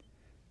Tank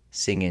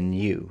singing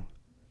you,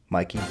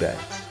 Mikey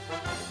Betts,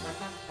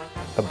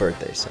 a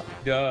birthday song.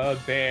 The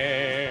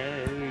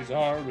Bears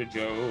are a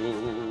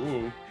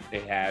joke.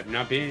 They have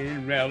not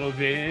been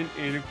relevant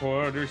in a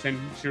quarter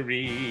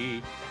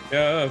century.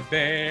 The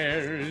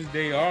Bears,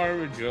 they are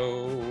a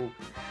joke.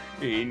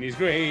 In his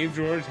grave,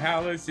 George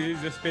Halas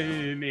is a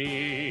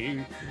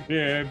spinning.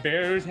 The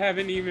Bears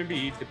haven't even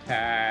beat the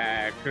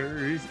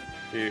Packers.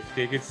 If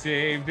they could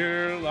save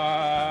their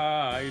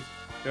lives,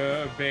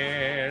 the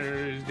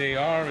Bears, they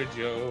are a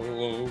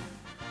joke.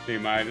 They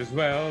might as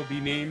well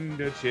be named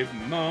the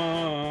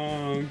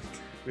Chipmunks.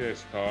 The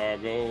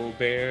Chicago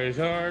Bears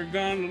are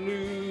gonna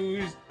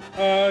lose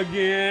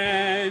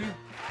again.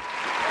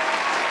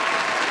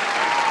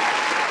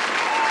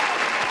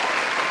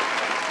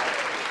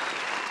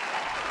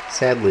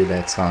 Sadly,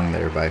 that song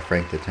there by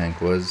Frank the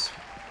Tank was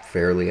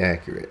fairly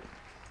accurate.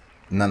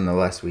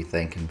 Nonetheless, we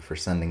thank him for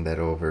sending that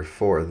over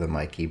for the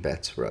Mikey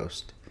Betts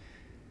roast.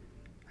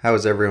 How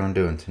is everyone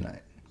doing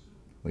tonight?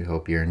 We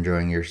hope you're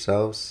enjoying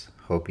yourselves.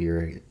 Hope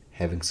you're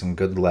having some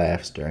good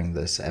laughs during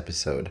this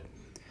episode.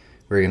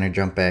 We're going to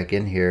jump back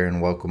in here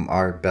and welcome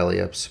our Belly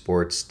Up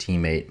Sports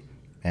teammate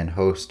and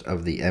host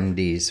of the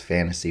MD's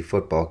Fantasy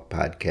Football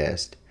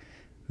Podcast,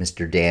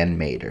 Mr. Dan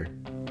Mader.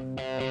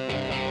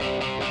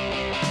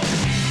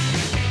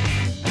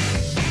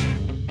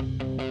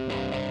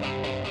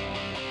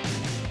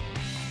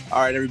 All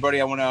right, everybody,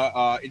 I want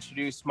to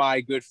introduce my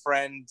good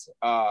friend,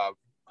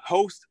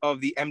 host of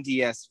the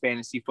MDS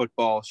Fantasy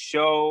Football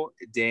Show,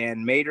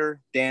 Dan Mader.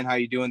 Dan, how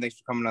you doing? Thanks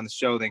for coming on the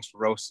show. Thanks for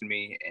roasting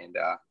me. And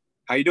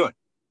how you doing?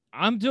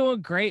 I'm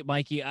doing great,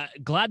 Mikey.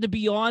 Glad to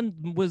be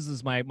on. Was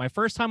this my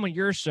first time on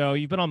your show?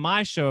 You've been on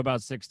my show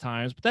about 6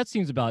 times, but that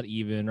seems about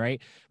even,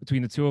 right?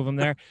 Between the two of them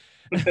there.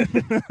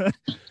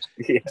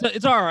 Yeah.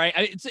 It's all right.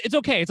 It's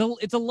okay.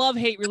 It's a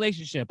love-hate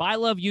relationship. I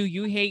love you,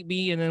 you hate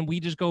me, and then we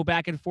just go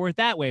back and forth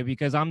that way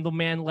because I'm the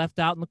man left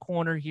out in the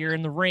corner here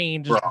in the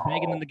rain, just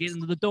begging them to get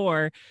into the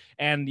door.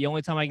 And the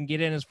only time I can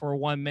get in is for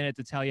 1 minute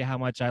to tell you how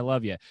much I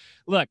love you.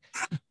 Look,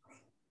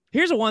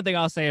 here's the one thing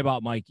I'll say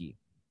about Mikey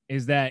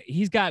is that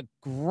he's got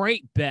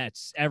great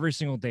bets every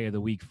single day of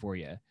the week for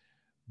you.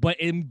 But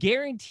I'm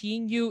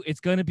guaranteeing you it's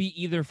going to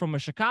be either from a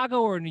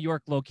Chicago or a New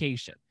York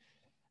location.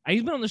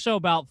 He's been on the show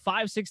about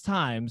 5-6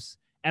 times,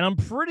 and I'm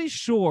pretty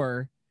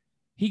sure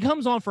he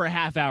comes on for a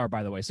half hour,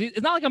 by the way. So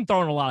it's not like I'm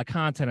throwing a lot of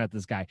content at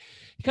this guy.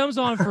 He comes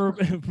on for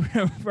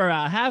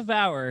a half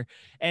hour,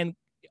 and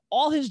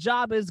all his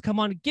job is to come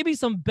on, give me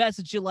some bets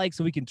that you like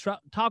so we can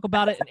talk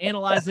about it and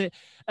analyze it.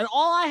 And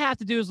all I have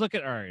to do is look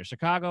at, all right, is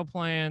Chicago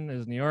playing?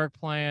 Is New York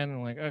playing?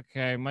 I'm like,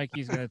 okay,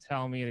 Mikey's going to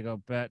tell me to go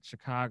bet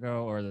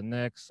Chicago or the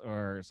Knicks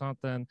or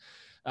something.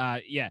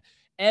 Yeah,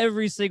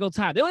 every single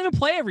time. They don't even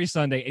play every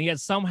Sunday, and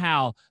yet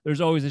somehow there's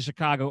always a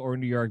Chicago or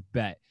New York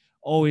bet.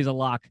 Always a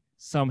lock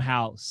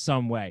somehow,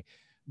 some way.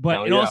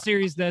 But in all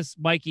seriousness,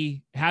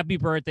 Mikey, happy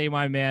birthday,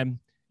 my man.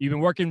 You've been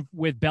working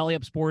with Belly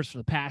Up Sports for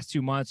the past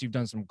 2 months. You've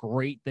done some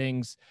great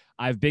things.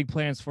 I have big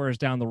plans for us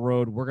down the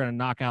road. We're going to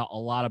knock out a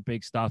lot of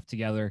big stuff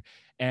together.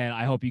 And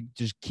I hope you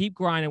just keep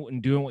grinding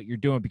and doing what you're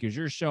doing because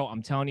your show,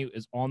 I'm telling you,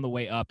 is on the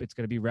way up. It's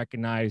going to be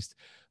recognized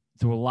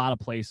through a lot of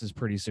places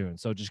pretty soon.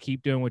 So just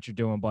keep doing what you're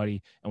doing,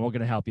 buddy. And we're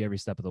going to help you every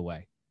step of the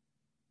way.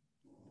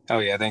 Oh,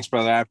 yeah. Thanks,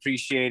 brother. I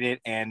appreciate it.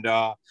 And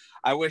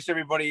I wish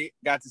everybody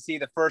got to see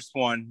the first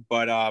one,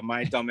 but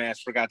my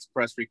dumbass forgot to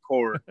press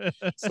record.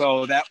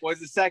 So that was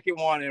the second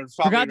one. It was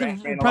forgot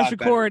to press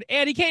record.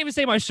 And he can't even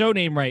say my show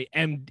name right.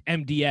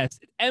 MDS.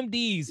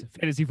 MD's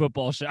Fantasy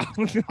Football Show.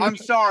 I'm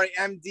sorry,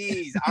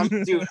 MDs.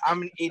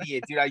 I'm an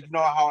idiot, dude. You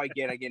know how I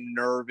get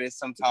nervous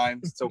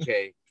sometimes. It's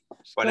okay.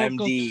 But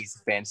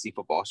MD's Fantasy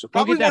Football Show.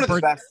 Probably one of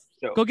the best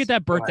shows. Go get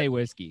that birthday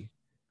whiskey.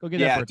 Go get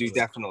that. Dude,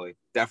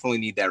 definitely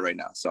need that right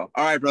now. So,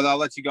 all right, brother, I'll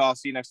let you go. I'll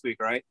see you next week.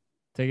 All right.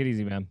 Take it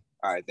easy, man.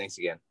 All right. Thanks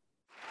again.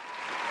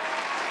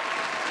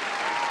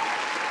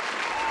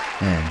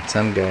 Man,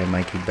 some guy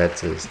Mikey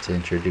bets is to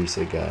introduce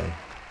a guy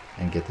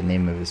and get the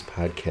name of his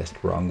podcast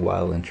wrong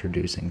while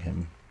introducing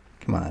him.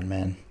 Come on,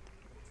 man.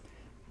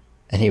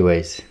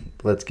 Anyways,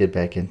 let's get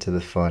back into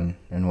the fun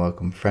and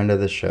welcome friend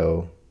of the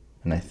show,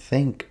 and I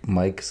think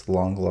Mike's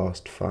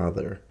long-lost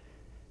father,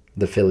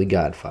 the Philly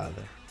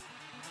Godfather.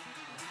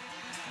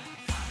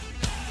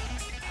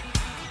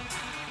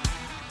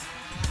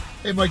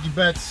 Hey, Mikey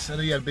Betts. I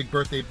know you had a big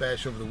birthday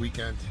bash over the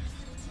weekend,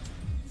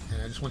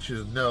 and I just want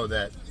you to know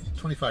that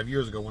 25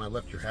 years ago when I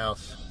left your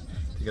house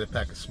to get a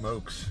pack of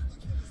smokes,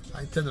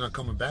 I intended on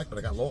coming back, but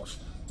I got lost.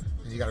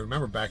 And you got to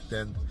remember, back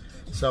then,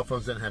 cell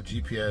phones didn't have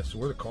GPS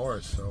or the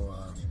cars, so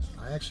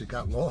I actually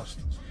got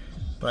lost.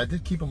 But I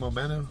did keep a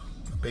memento,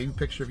 a baby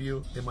picture of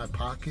you in my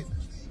pocket.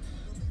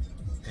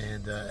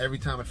 And every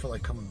time I felt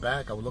like coming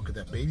back, I would look at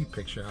that baby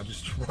picture and I'd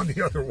just run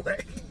the other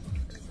way.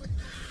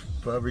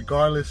 But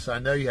regardless, I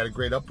know you had a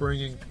great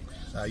upbringing.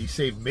 You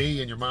saved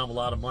me and your mom a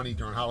lot of money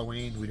during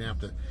Halloween. We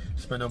didn't have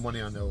to spend no money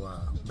on no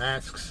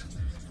masks.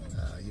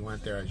 You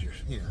went there as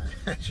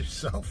as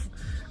yourself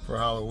for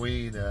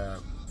Halloween.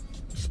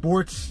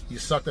 Sports, you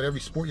sucked at every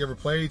sport you ever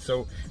played,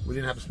 so we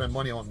didn't have to spend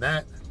money on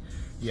that.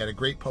 You had a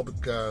great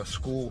public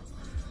school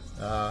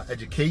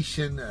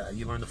education.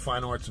 You learned the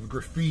fine arts of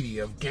graffiti,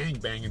 of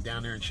gangbanging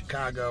down there in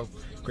Chicago.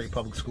 Great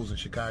public schools in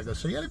Chicago.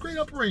 So you had a great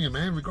upbringing,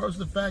 man, regardless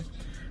of the fact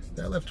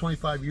that I left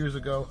 25 years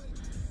ago.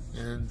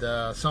 And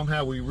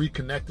somehow we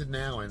reconnected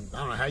now, and I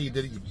don't know how you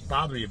did it. You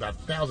bothered me about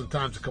 1,000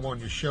 times to come on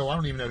your show. I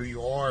don't even know who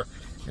you are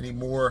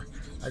anymore.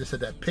 I just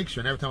had that picture,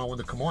 and every time I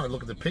wanted to come on, I'd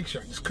look at the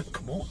picture. I just couldn't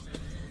come on.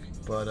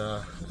 But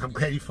I'm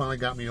glad you finally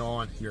got me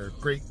on. You're a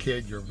great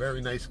kid. You're a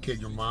very nice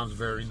kid. Your mom's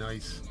very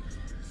nice.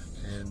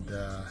 And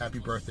happy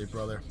birthday,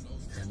 brother,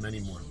 and many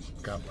more.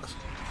 God bless.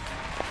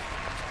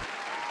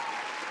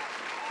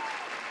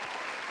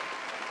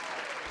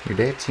 Your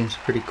dad seems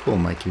pretty cool,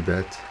 Mikey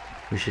Betts.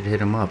 We should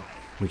hit him up.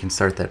 We can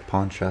start that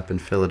pawn shop in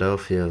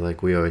Philadelphia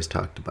like we always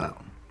talked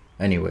about.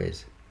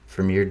 Anyways,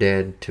 from your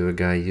dad to a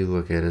guy you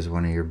look at as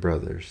one of your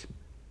brothers,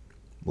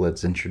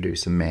 let's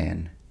introduce a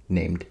man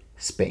named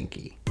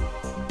Spanky.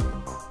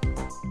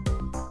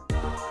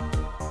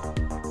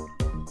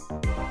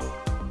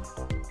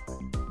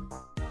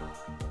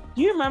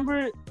 Do you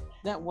remember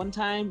that one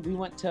time we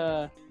went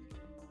to,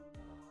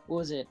 what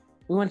was it?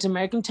 We went to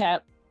American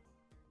Tap.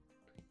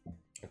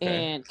 Okay.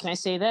 And can I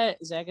say that?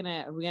 Are we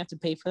gonna have to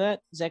pay for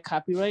that? Is that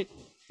copyright?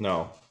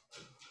 No.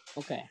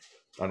 Okay.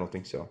 I don't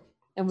think so.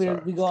 And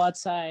we go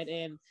outside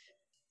and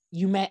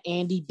you met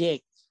Andy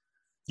Dick.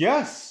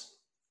 Yes.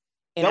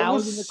 And I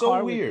was in the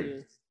car weird. With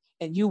you,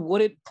 and you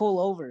wouldn't pull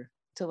over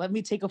to let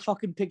me take a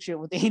fucking picture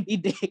with Andy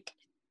Dick.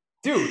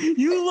 Dude.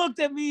 You looked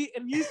at me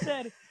and you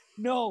said,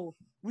 "No,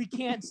 we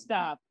can't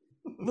stop.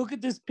 Look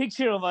at this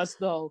picture of us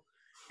though."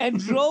 And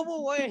drove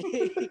away.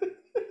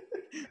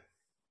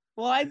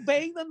 Well, I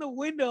banged on the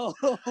window.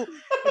 I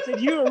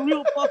said, "You're a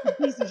real fucking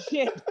piece of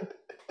shit."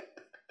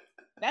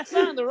 That's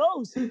not the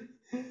roast.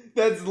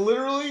 That's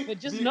literally. But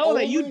just know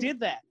that you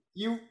did that.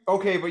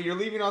 Okay, but you're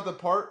leaving out the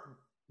part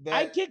that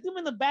I kicked him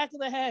in the back of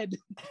the head.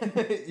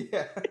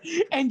 Yeah.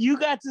 And you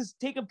got to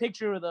take a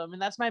picture with him,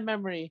 and that's my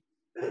memory.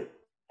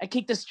 I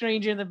kicked a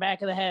stranger in the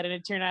back of the head, and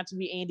it turned out to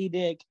be Andy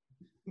Dick.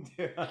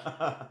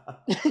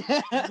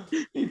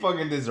 He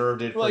fucking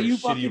deserved it. Well, for you a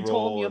fucking shitty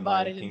told me role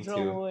about in it and King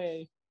drove 2.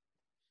 away.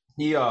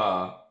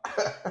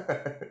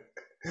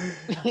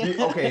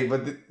 Okay,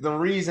 but the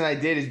reason I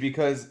did is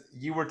because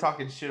you were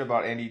talking shit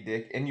about Andy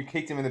Dick and you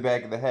kicked him in the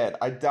back of the head.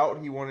 I doubt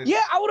he wanted.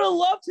 Yeah, I would have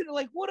loved to.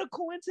 Like, what a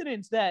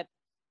coincidence that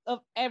of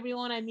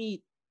everyone I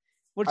meet,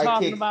 we're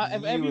talking about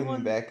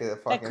everyone that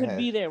could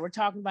be there. We're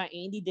talking about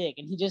Andy Dick,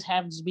 and he just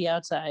happens to be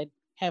outside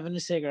having a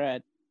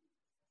cigarette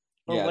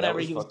or whatever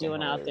he was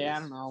doing hilarious. out there. I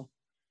don't know.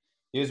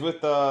 He was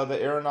with the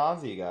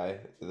Aronofsky guy,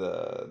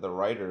 the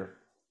writer.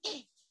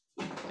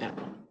 Yeah.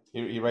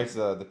 He writes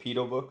the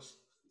pedo books.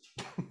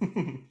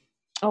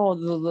 Oh,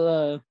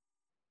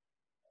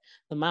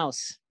 the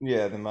mouse.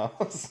 Yeah, the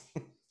mouse.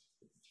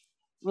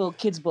 Little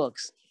kids'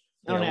 books.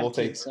 I don't have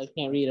kids, so I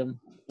can't read them.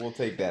 We'll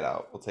take that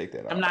out.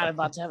 I'm not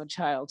about to have a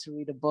child to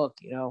read a book,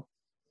 you know.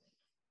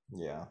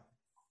 Yeah,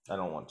 I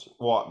don't want to.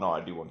 Well, no,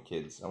 I do want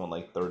kids. I want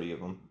like 30 of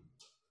them,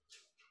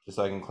 just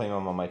so I can claim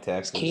them on my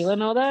taxes. Does Kayla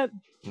know that?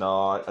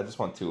 No, I just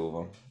want 2 of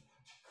them.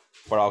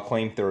 But I'll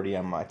claim 30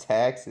 on my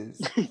taxes.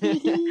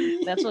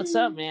 That's what's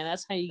up, man.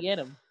 That's how you get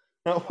them.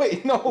 No,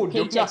 wait, no.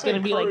 Paycheck's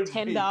gonna be like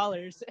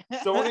 $10.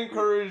 Don't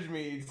encourage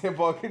me to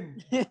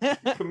fucking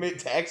commit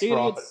tax You're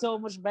fraud. gonna get so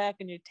much back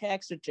in your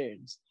tax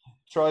returns.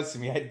 Trust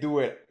me, I do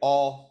it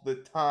all the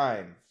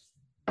time.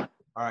 All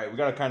right, we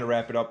gotta kind of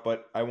wrap it up,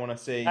 but I want to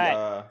say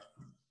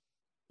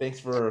thanks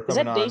for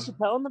coming on. Is that Dave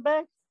Chappelle in the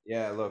back?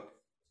 Yeah, look,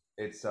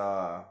 it's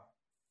I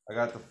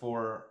got the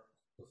four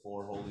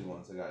holy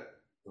ones. I got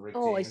the Rick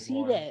James I see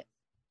one. that.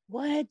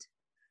 What?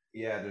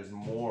 Yeah, there's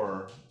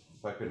more.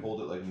 If I could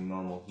hold it like a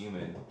normal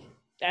human.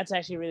 That's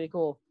actually really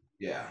cool.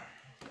 Yeah.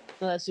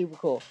 No, that's super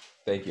cool.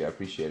 Thank you. I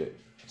appreciate it.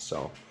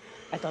 So,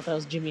 I thought that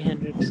was Jimi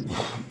Hendrix.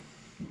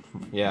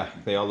 yeah,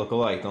 they all look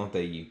alike, don't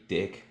they, you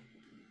dick?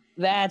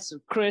 That's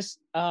Chris.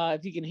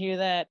 If you can hear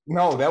that.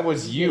 No, that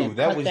was you.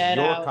 That was your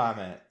out.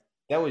 comment.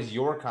 That was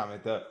your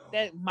comment. That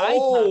my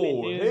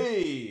comment, dude.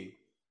 Hey.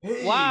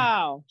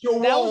 Wow. Joe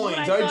That was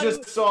Rawlings, what I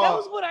just saw. That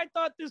was what I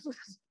thought this was.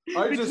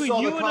 I just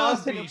saw the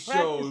Cosby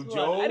Show,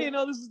 Joe. I didn't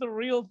know this was the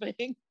real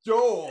thing.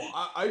 Joe,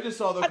 I just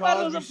saw the I Cosby thought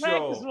it was a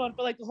practice Show. one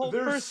for like the whole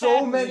There's first so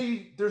half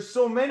many. There's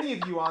so many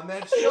of you on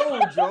that show,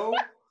 Joe.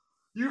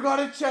 You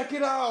gotta check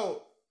it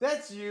out.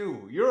 That's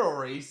you. You're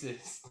a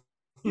racist.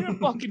 You're a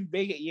fucking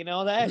bigot. You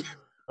know that.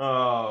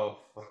 Oh.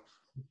 All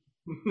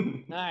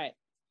right.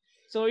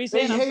 So what are you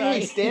saying?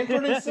 Hey,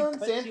 Stanford and Sons.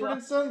 Cut Stanford you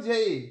and off. Sons.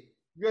 Hey,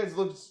 you guys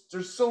look.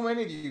 There's so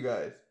many of you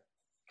guys.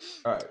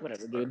 All right.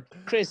 Whatever, dude.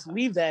 Chris,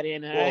 leave that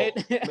in, all Well,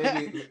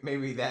 right?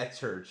 maybe that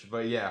church,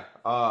 but yeah.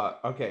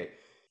 Okay.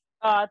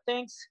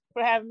 Thanks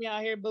for having me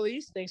out here,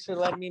 Belize. Thanks for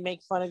letting me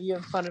make fun of you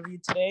in front of you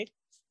today.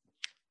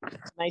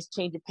 Nice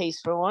change of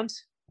pace for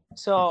once.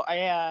 So I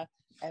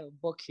have a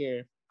book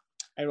here.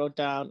 I wrote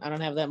down. I don't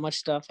have that much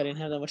stuff. I didn't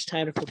have that much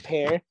time to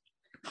prepare.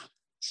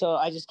 So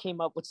I just came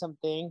up with some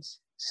things.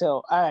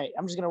 So all right,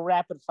 I'm just gonna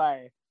rapid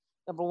fire.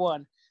 Number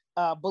one,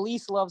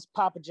 Belize loves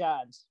Papa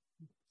John's.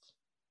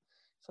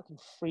 Fucking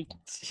freak.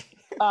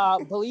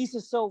 Belize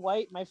is so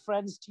white, my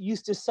friends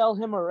used to sell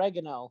him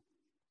oregano.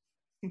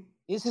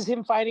 This is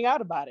him finding out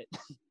about it.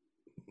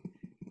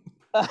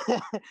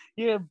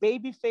 You're a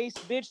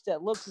baby-faced bitch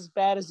that looks as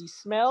bad as he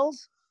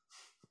smells.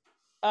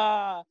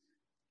 I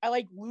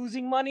like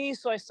losing money,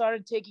 so I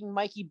started taking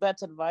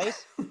MikeyBets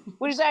advice,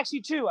 which is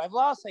actually true. I've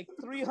lost like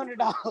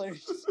 $300.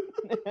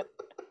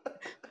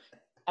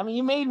 I mean,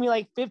 you made me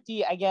like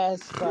 50, I guess,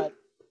 but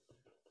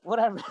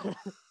whatever.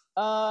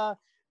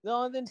 The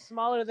only thing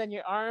smaller than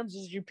your arms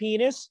is your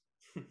penis.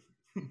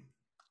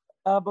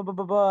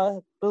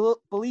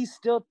 Belize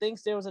still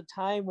thinks there was a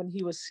time when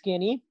he was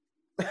skinny.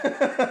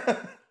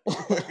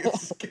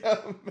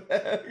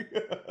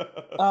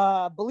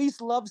 Belize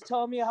loves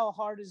telling me how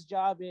hard his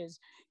job is.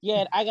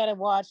 Yet I gotta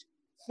watch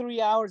 3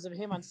 hours of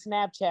him on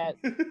Snapchat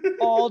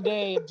all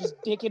day, just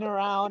dicking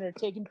around or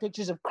taking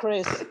pictures of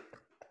Chris.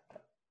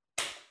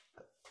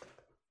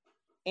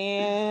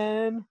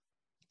 And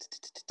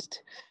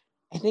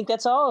I think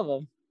that's all of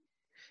them.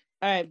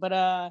 All right, but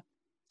at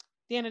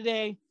the end of the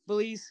day,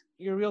 Belize,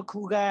 you're a real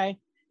cool guy.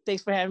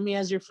 Thanks for having me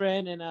as your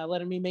friend and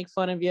letting me make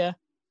fun of you.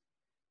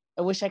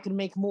 I wish I could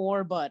make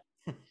more, but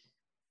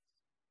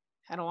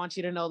I don't want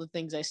you to know the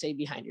things I say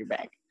behind your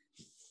back.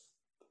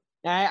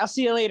 All right, I'll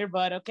see you later,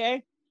 bud,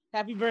 okay?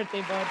 Happy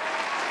birthday, bud.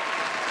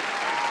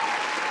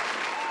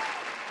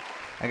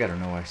 I gotta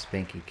know why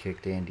Spanky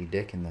kicked Andy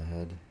Dick in the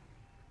head.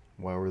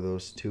 Why were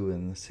those two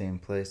in the same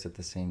place at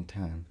the same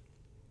time?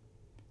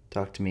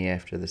 Talk to me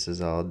after this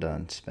is all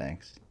done,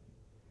 Spanks.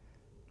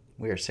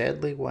 We are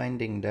sadly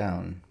winding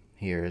down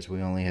here as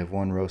we only have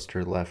one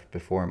roaster left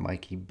before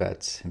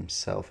MikeyBets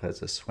himself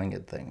has a swing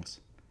at things.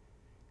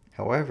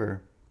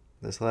 However,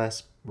 this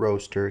last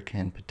roaster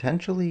can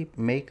potentially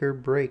make or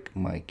break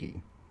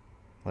Mikey.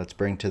 Let's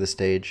bring to the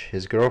stage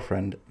his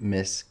girlfriend,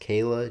 Miss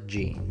Kayla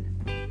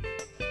Jean.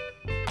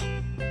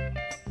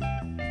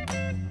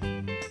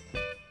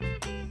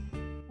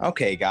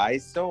 Okay,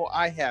 guys, so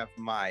I have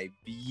my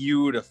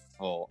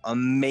beautiful,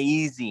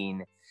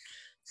 amazing,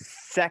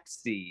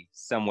 sexy,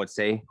 some would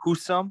say,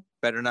 whoosome,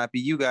 better not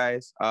be you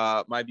guys,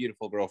 my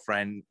beautiful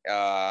girlfriend,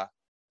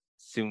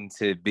 soon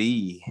to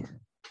be.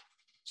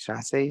 Should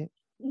I say it?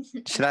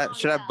 Should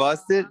I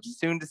bust it?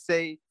 Soon to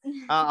say?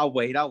 I'll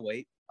wait.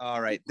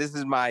 All right, this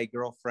is my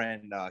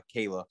girlfriend,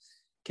 Kayla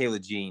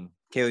Jean.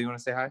 Kayla, you want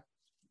to say hi?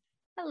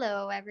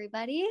 Hello,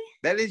 everybody.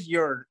 That is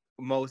your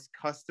most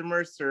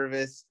customer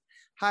service.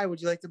 Hi,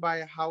 would you like to buy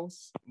a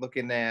house?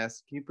 Looking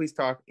ass. Can you please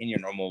talk in your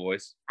normal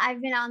voice?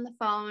 I've been on the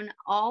phone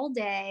all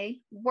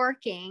day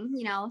working.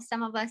 You know,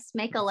 some of us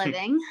make a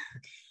living.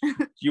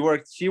 She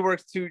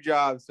works 2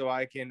 jobs so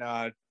I can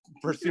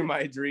pursue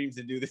my dreams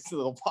and do this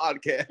little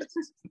podcast.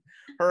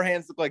 Her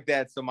hands look like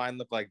that, so mine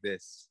look like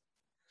this.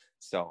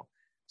 So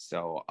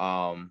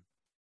how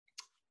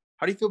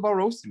do you feel about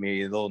roasting me? Are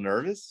you a little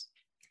nervous?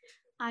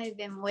 I've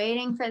been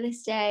waiting for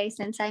this day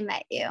since I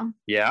met you.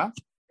 Yeah.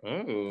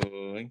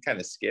 Oh, kind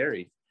of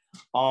scary.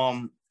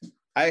 I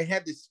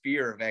had this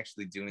fear of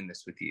actually doing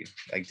this with you,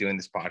 like doing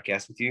this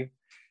podcast with you,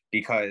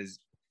 because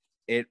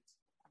it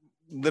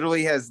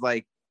literally has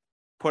like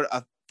put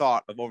a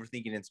thought of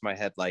overthinking into my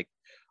head. Like,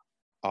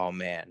 oh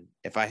man,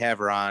 if I have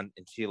her on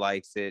and she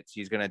likes it,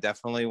 she's going to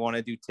definitely want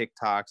to do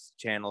TikToks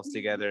channels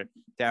together.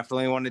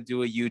 Definitely want to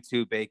do a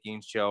YouTube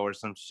baking show or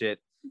some shit.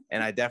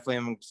 And I definitely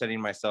am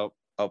setting myself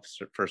up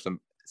for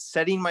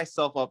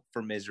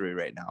misery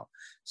right now.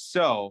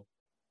 So,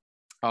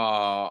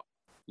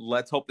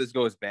 let's hope this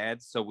goes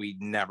bad so we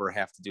never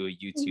have to do a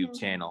YouTube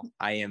channel.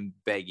 I am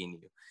begging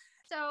you.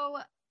 So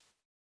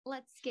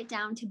let's get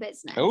down to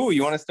business. Oh,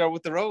 you want to start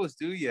with the roast,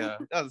 do you?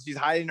 Oh, she's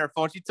hiding her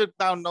phone. She took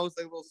down notes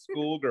like a little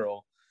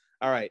schoolgirl.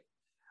 All right.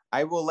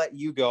 I will let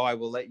you go. I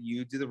will let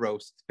you do the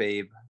roast,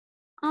 babe.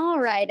 All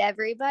right,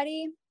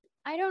 everybody.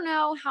 I don't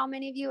know how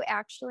many of you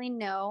actually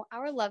know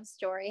our love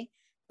story,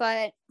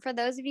 but for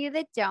those of you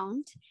that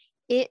don't,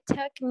 it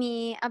took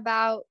me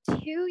about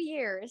 2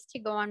 years to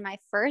go on my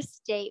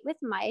first date with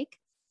Mike.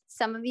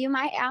 Some of you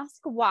might ask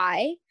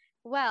why.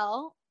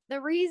 Well, the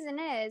reason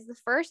is the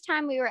first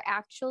time we were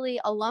actually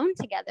alone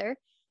together,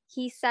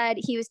 he said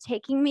he was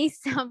taking me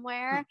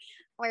somewhere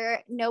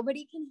where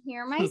nobody can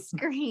hear my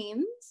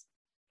screams.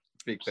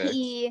 Big facts.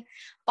 He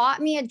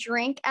bought me a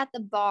drink at the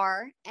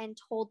bar and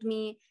told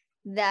me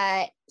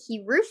that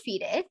he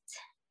roofied it.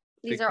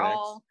 These Big are facts.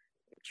 all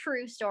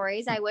true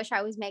stories. I wish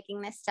I was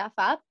making this stuff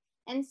up.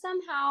 And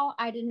somehow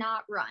I did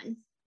not run.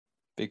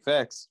 Big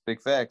facts.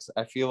 Big facts.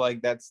 I feel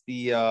like that's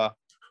the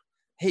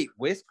hey,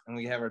 Wisp, and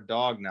we have our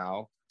dog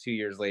now 2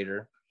 years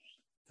later.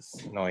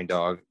 This annoying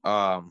dog.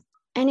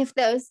 And if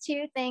those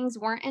two things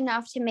weren't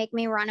enough to make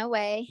me run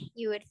away,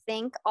 you would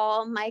think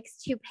all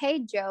Mike's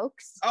toupee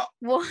jokes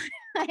would.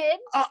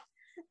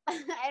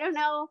 I don't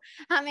know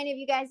how many of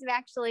you guys have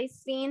actually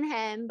seen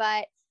him,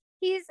 but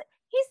he's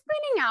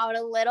thinning out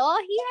a little.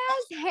 He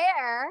has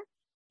hair,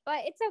 but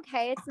it's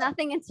okay. It's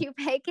nothing a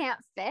toupee can't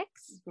fix.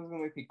 It's gonna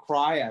make me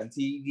cry on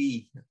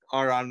TV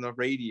or on the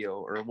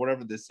radio or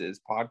whatever this is,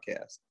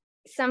 podcast.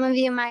 Some of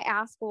you might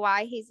ask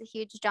why he's a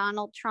huge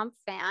Donald Trump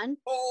fan.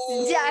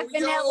 Oh,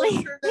 definitely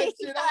yo, turn that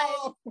shit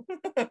off.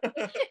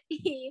 because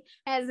he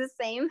has the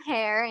same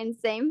hair and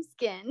same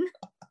skin.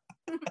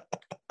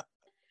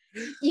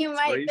 You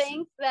might crazy.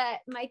 think that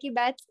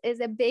MikeyBets is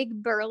a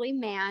big burly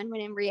man when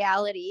in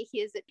reality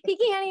he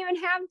can't even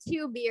have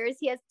 2 beers.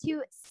 He has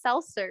 2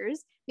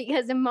 seltzers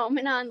because a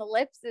moment on the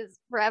lips is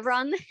forever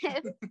on the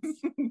hips.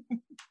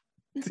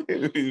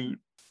 Dude.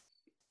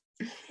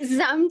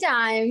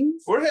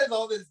 Sometimes. Where has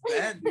all this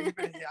been? You've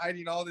been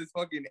hiding all this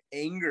fucking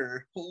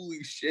anger.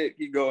 Holy shit,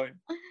 keep going.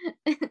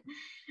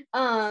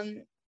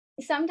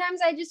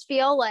 Sometimes I just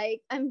feel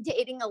like I'm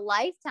dating a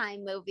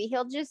Lifetime movie.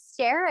 He'll just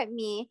stare at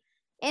me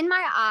in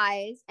my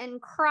eyes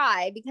and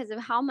cry because of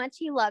how much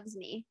he loves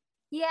me.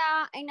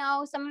 Yeah, I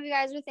know some of you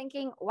guys are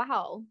thinking,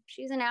 wow,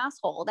 she's an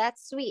asshole.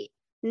 That's sweet.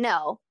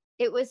 No,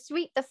 it was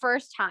sweet the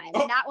first time.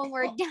 Not when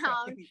we're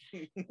down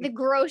the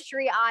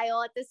grocery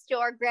aisle at the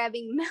store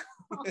grabbing milk.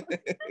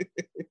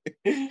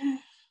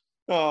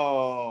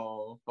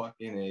 Oh,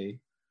 fucking A.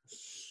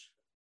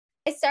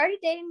 I started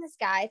dating this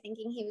guy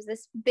thinking he was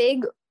this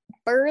big,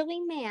 burly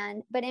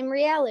man, but in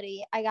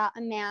reality, I got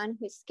a man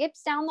who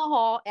skips down the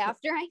hall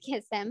after I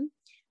kiss him,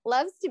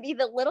 loves to be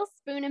the little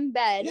spoon in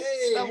bed,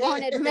 but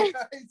won't admit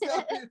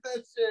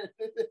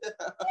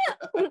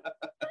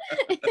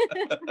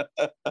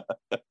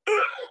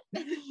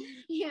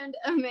and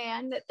a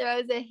man that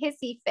throws a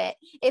hissy fit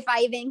if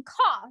I even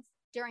cough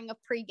during a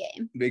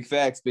pregame. Big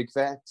facts, big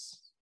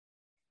facts.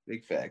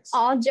 Big facts.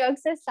 All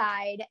jokes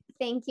aside,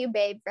 thank you,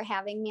 babe, for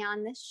having me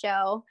on this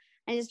show.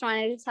 I just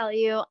wanted to tell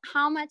you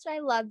how much I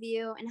love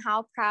you and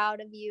how proud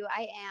of you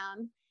I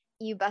am.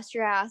 You bust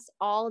your ass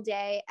all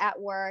day at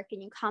work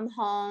and you come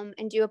home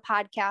and do a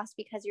podcast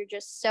because you're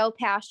just so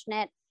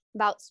passionate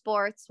about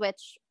sports,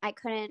 which I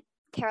couldn't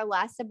care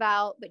less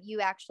about, but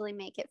you actually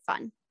make it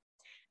fun.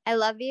 I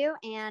love you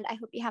and I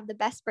hope you have the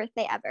best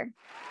birthday ever.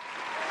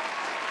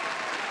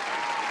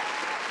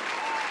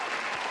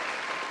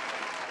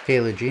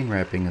 Kayla Jean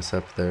wrapping us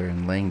up there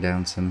and laying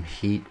down some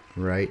heat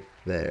right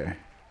there.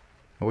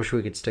 I wish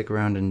we could stick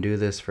around and do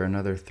this for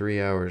another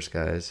 3 hours,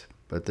 guys,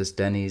 but this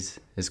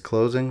Denny's is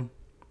closing,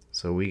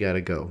 so we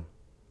gotta go.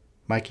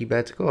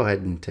 MikeyBets, go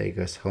ahead and take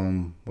us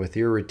home with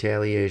your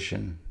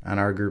retaliation on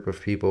our group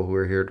of people who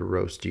are here to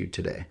roast you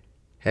today.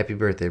 Happy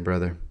birthday,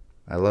 brother.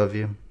 I love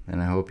you,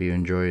 and I hope you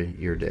enjoy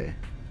your day.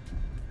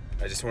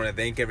 I just want to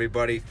thank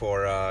everybody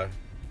for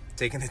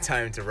taking the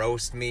time to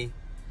roast me.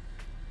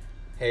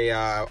 Hey,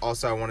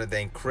 also I want to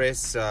thank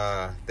Chris.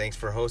 Thanks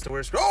for hosting.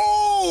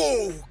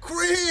 Oh,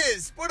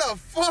 Chris, put a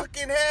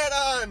fucking hat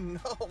on.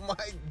 Oh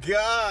my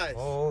God.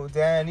 Oh,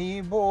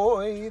 Danny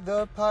boy,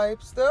 the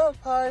pipes,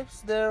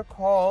 they're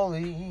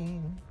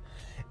calling.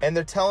 And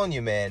they're telling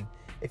you, man,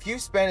 if you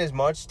spend as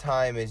much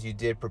time as you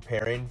did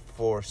preparing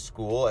for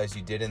school as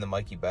you did in the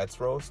MikeyBets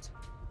roast,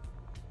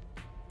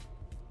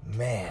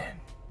 man,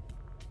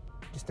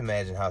 just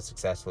imagine how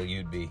successful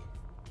you'd be.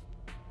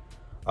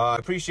 I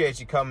appreciate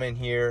you coming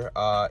here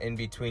in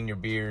between your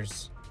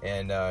beers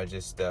and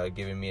just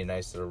giving me a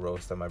nice little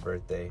roast on my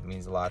birthday. It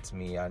means a lot to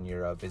me on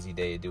your busy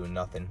day of doing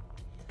nothing.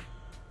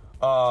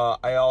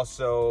 I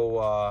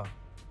also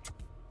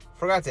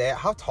forgot to ask,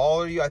 how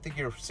tall are you? I think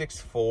you're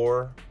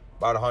 6'4",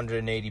 about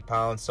 180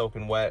 pounds,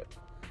 soaking wet.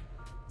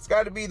 It's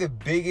got to be the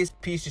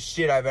biggest piece of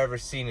shit I've ever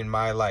seen in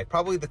my life.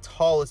 Probably the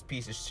tallest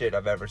piece of shit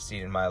I've ever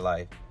seen in my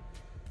life.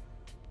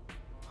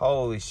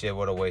 Holy shit,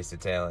 what a waste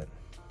of talent.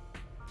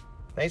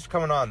 Thanks for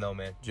coming on, though,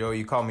 man. Joe,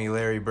 you call me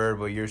Larry Bird,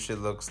 but your shit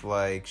looks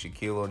like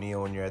Shaquille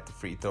O'Neal when you're at the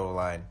free throw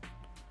line.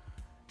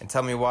 And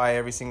tell me why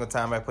every single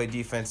time I play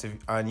defensive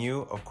on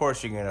you, of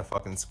course you're going to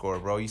fucking score,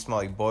 bro. You smell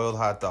like boiled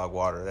hot dog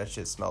water. That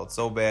shit smelled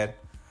so bad.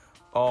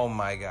 Oh,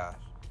 my gosh.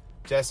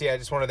 Jesse, I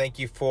just want to thank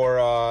you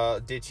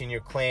for ditching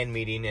your clan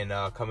meeting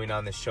and coming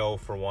on the show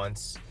for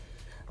once.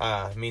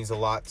 It means a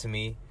lot to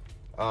me.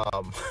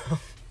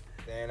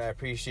 Dan, I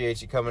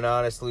appreciate you coming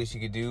on. It's the least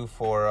you could do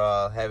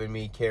for having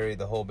me carry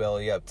the whole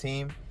belly up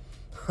team.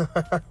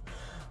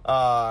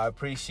 I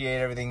appreciate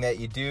everything that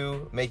you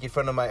do. Making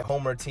fun of my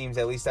homer teams.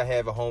 At least I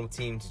have a home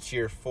team to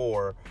cheer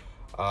for.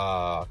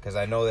 Because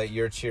I know that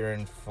you're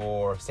cheering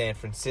for San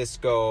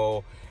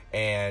Francisco,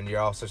 and you're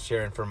also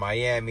cheering for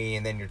Miami,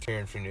 and then you're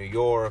cheering for New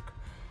York.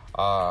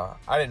 I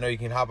didn't know you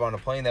can hop on a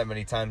plane that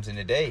many times in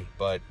a day,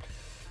 but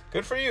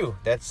good for you.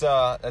 That's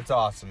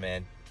awesome,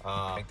 man.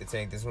 Tank the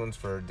Tank. This one's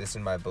for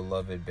dissing my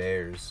beloved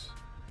Bears.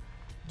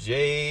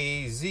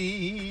 Jay-Z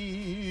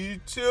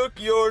took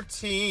your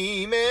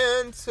team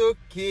and took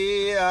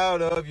it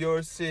out of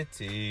your city.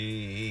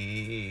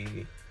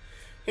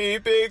 He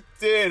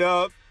picked it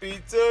up, he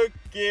took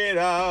it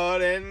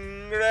out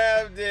and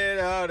grabbed it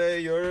out of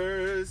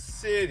your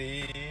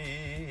city.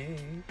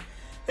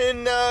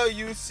 And now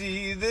you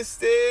see the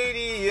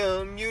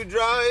stadium, you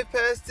drive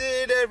past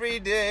it every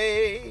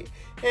day,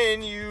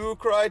 and you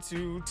cry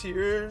 2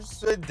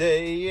 tears a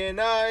day, and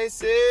I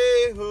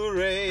say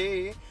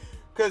hooray,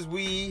 'cause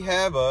we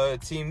have a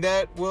team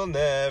that will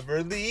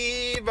never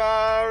leave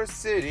our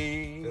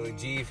city. Philly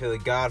G, Philly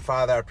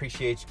Godfather, I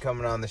appreciate you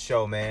coming on the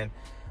show, man.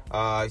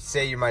 You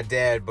say you're my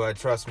dad, but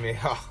trust me,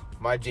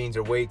 my genes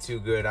are way too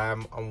good.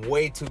 I'm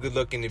way too good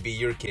looking to be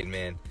your kid,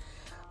 man.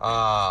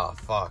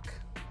 Fuck.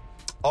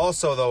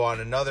 Also, though, on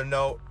another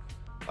note,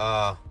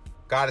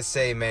 gotta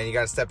say, man, you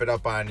gotta step it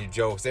up on your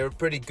jokes. They were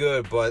pretty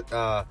good, but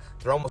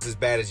they're almost as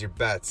bad as your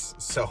bets.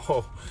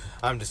 So,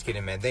 I'm just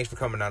kidding, man. Thanks for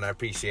coming on. I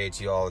appreciate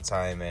you all the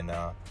time, and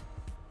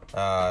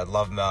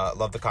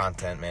love the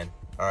content, man.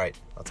 All right,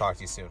 I'll talk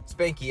to you soon.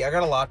 Spanky, I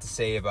got a lot to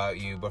say about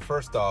you, but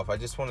first off, I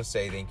just want to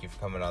say thank you for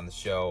coming on the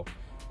show,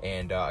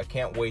 and I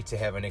can't wait to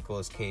have a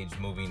Nicolas Cage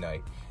movie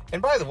night.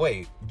 And by the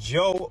way,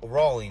 Joe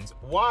Rawlings,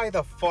 why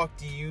the fuck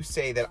do you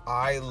say that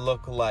I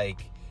look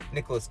like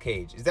Nicolas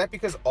Cage? Is that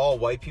because all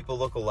white people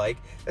look alike?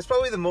 That's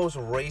probably the most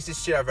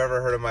racist shit I've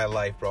ever heard in my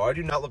life, bro. I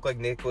do not look like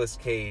Nicolas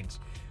Cage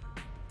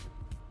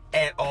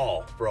at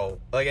all,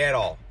 bro. Like, at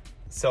all.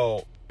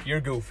 So,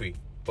 you're goofy,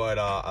 but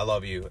I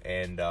love you,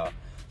 and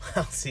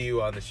I'll see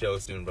you on the show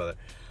soon, brother.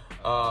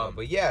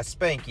 But yeah,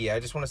 Spanky, I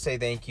just want to say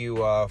thank you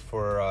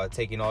for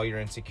taking all your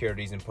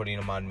insecurities and putting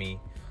them on me.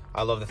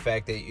 I love the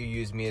fact that you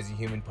use me as a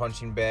human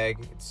punching bag.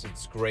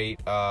 It's great.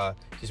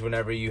 Just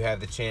whenever you have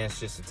the chance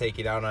just to take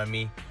it out on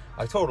me,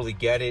 I totally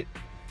get it.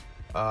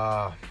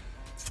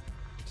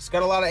 Just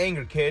got a lot of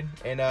anger, kid.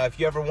 And if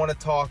you ever want to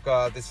talk,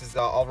 this is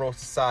all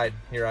roast aside.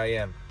 Here I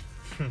am.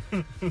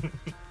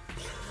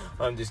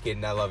 I'm just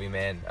kidding. I love you,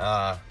 man.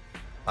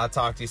 I'll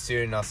talk to you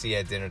soon. I'll see you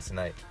at dinner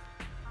tonight.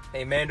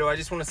 Hey, Mando, I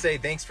just want to say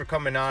thanks for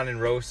coming on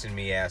and roasting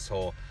me,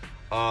 asshole.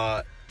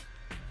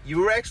 You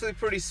were actually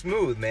pretty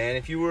smooth, man.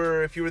 If you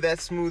were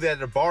that smooth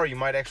at a bar, you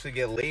might actually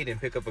get laid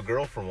and pick up a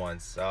girl for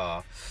once.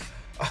 So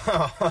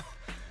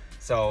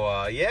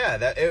yeah,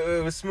 that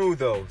it was smooth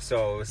though.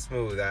 So it was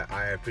smooth.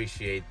 I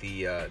appreciate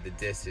the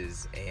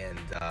disses, and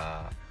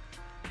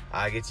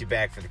I get you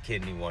back for the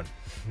kidney one.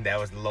 That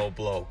was the low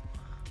blow,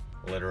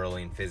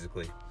 literally and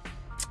physically.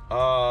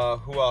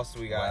 Who else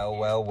do we got?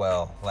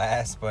 Well.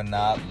 Last but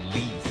not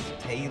least,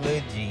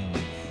 Taylor Jean.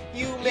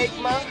 You make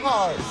my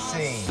heart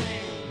sing.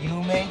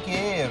 You make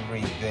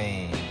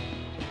everything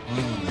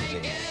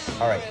losing.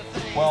 All right.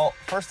 Well,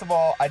 first of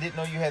all, I didn't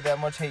know you had that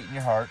much hate in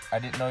your heart. I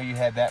didn't know you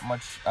had that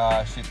much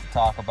shit to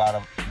talk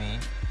about me.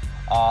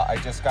 I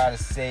just gotta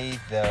say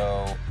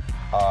though,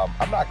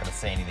 I'm not gonna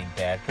say anything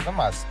bad because I'm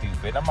not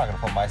stupid. I'm not gonna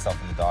put myself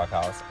in the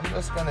doghouse. I'm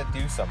just gonna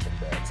do something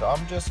bad. So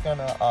I'm just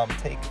gonna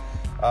take.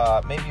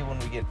 Maybe when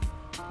we get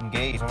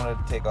engaged, I'm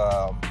gonna take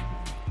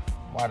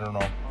I don't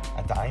know,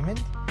 a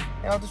diamond,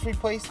 and I'll just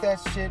replace that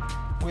shit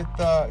with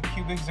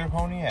cubic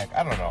zirconiac.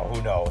 I don't know.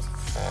 Who knows?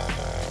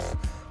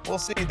 We'll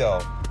see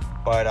though.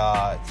 But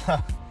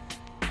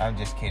I'm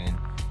just kidding.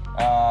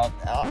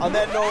 On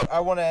that note, I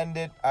want to end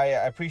it. I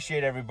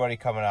appreciate everybody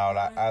coming out.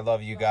 I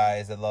love you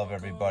guys. I love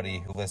everybody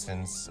who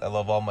listens. I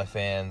love all my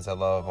fans. I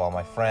love all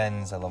my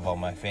friends. I love all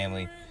my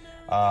family.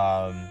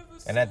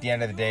 And at the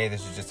end of the day,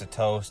 this is just a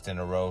toast and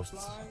a roast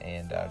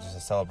and just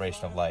a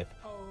celebration of life.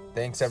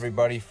 Thanks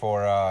everybody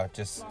for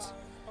just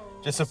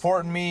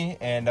supporting me,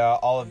 and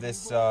all of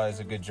this is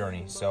a good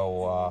journey.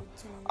 So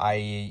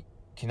I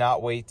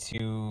cannot wait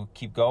to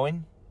keep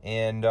going,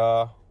 and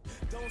I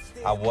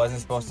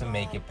wasn't supposed to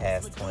make it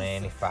past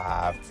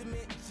 25.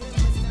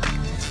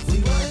 We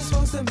weren't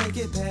supposed to make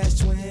it past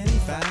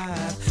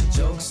 25.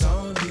 Joke's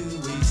on you,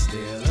 we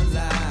still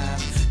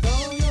alive.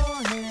 Throw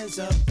your hands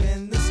up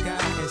in the sky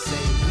and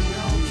say we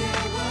don't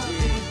care what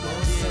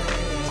people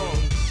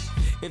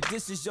say. If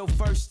this is your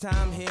first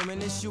time hearing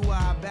this, you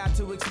are about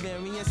to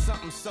experience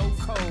something so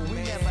cold, man. We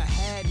never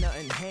had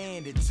nothing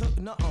handed, took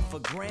nothing for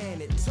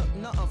granted, took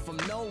nothing from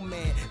no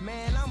man.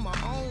 Man, I'm my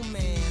own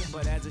man.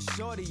 But as a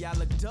shorty, I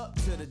looked up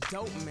to the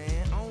dope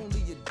man.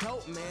 Only a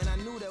dope man, I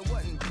knew that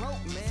wasn't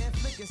broke, man.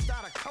 Flicking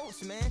starter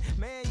coach, man.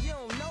 Man, you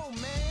don't know,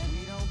 man.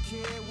 We don't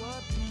care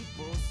what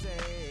people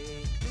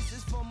say. This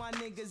is for my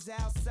niggas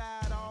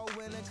outside all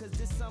winter, cause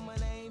this summer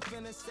they ain't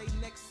finna say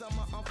next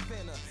summer I'm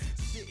finna.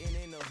 Sitting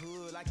in the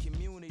hood like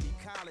community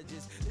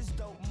colleges. This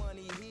dope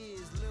money here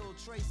is Lil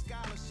Trey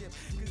scholarship.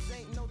 Cause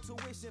ain't no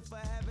tuition for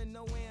having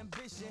no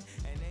ambition.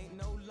 And ain't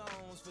no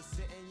loans for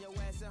sitting your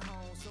ass at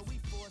home. So we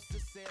forced to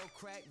sell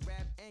crack,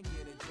 rap, and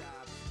get a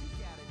job. You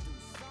gotta do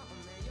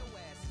something, man, your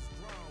ass is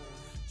grown.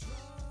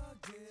 Drug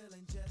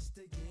dealing just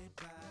to get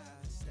by.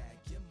 Stack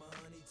your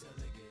money till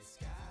it gets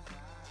sky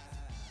high.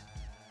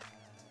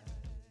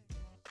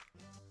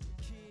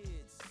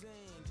 Kids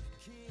sing,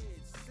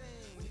 kids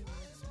sing. We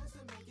weren't supposed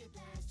to make it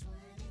past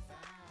 25.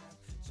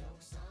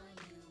 Jokes on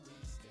you, we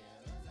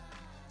still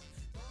alive.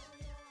 Throw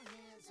your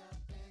hands up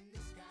in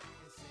the sky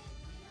and say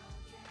we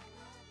don't care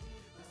what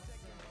people say. The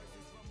second verse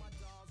is from my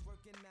dogs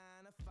working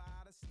 9 to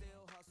 5 to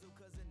still hustle,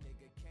 cause a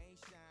nigga can't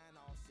shine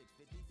all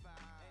 655.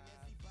 And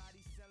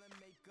everybody selling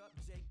makeup,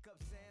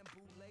 Jacobs and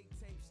bootleg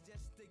tapes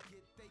just to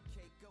get they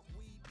cake up.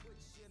 We put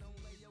shit on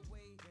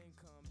layaway, then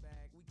come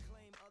back. We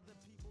claim other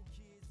people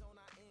kids on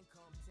our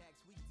income tax.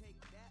 We take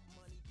that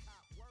money,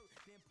 cop work,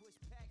 then push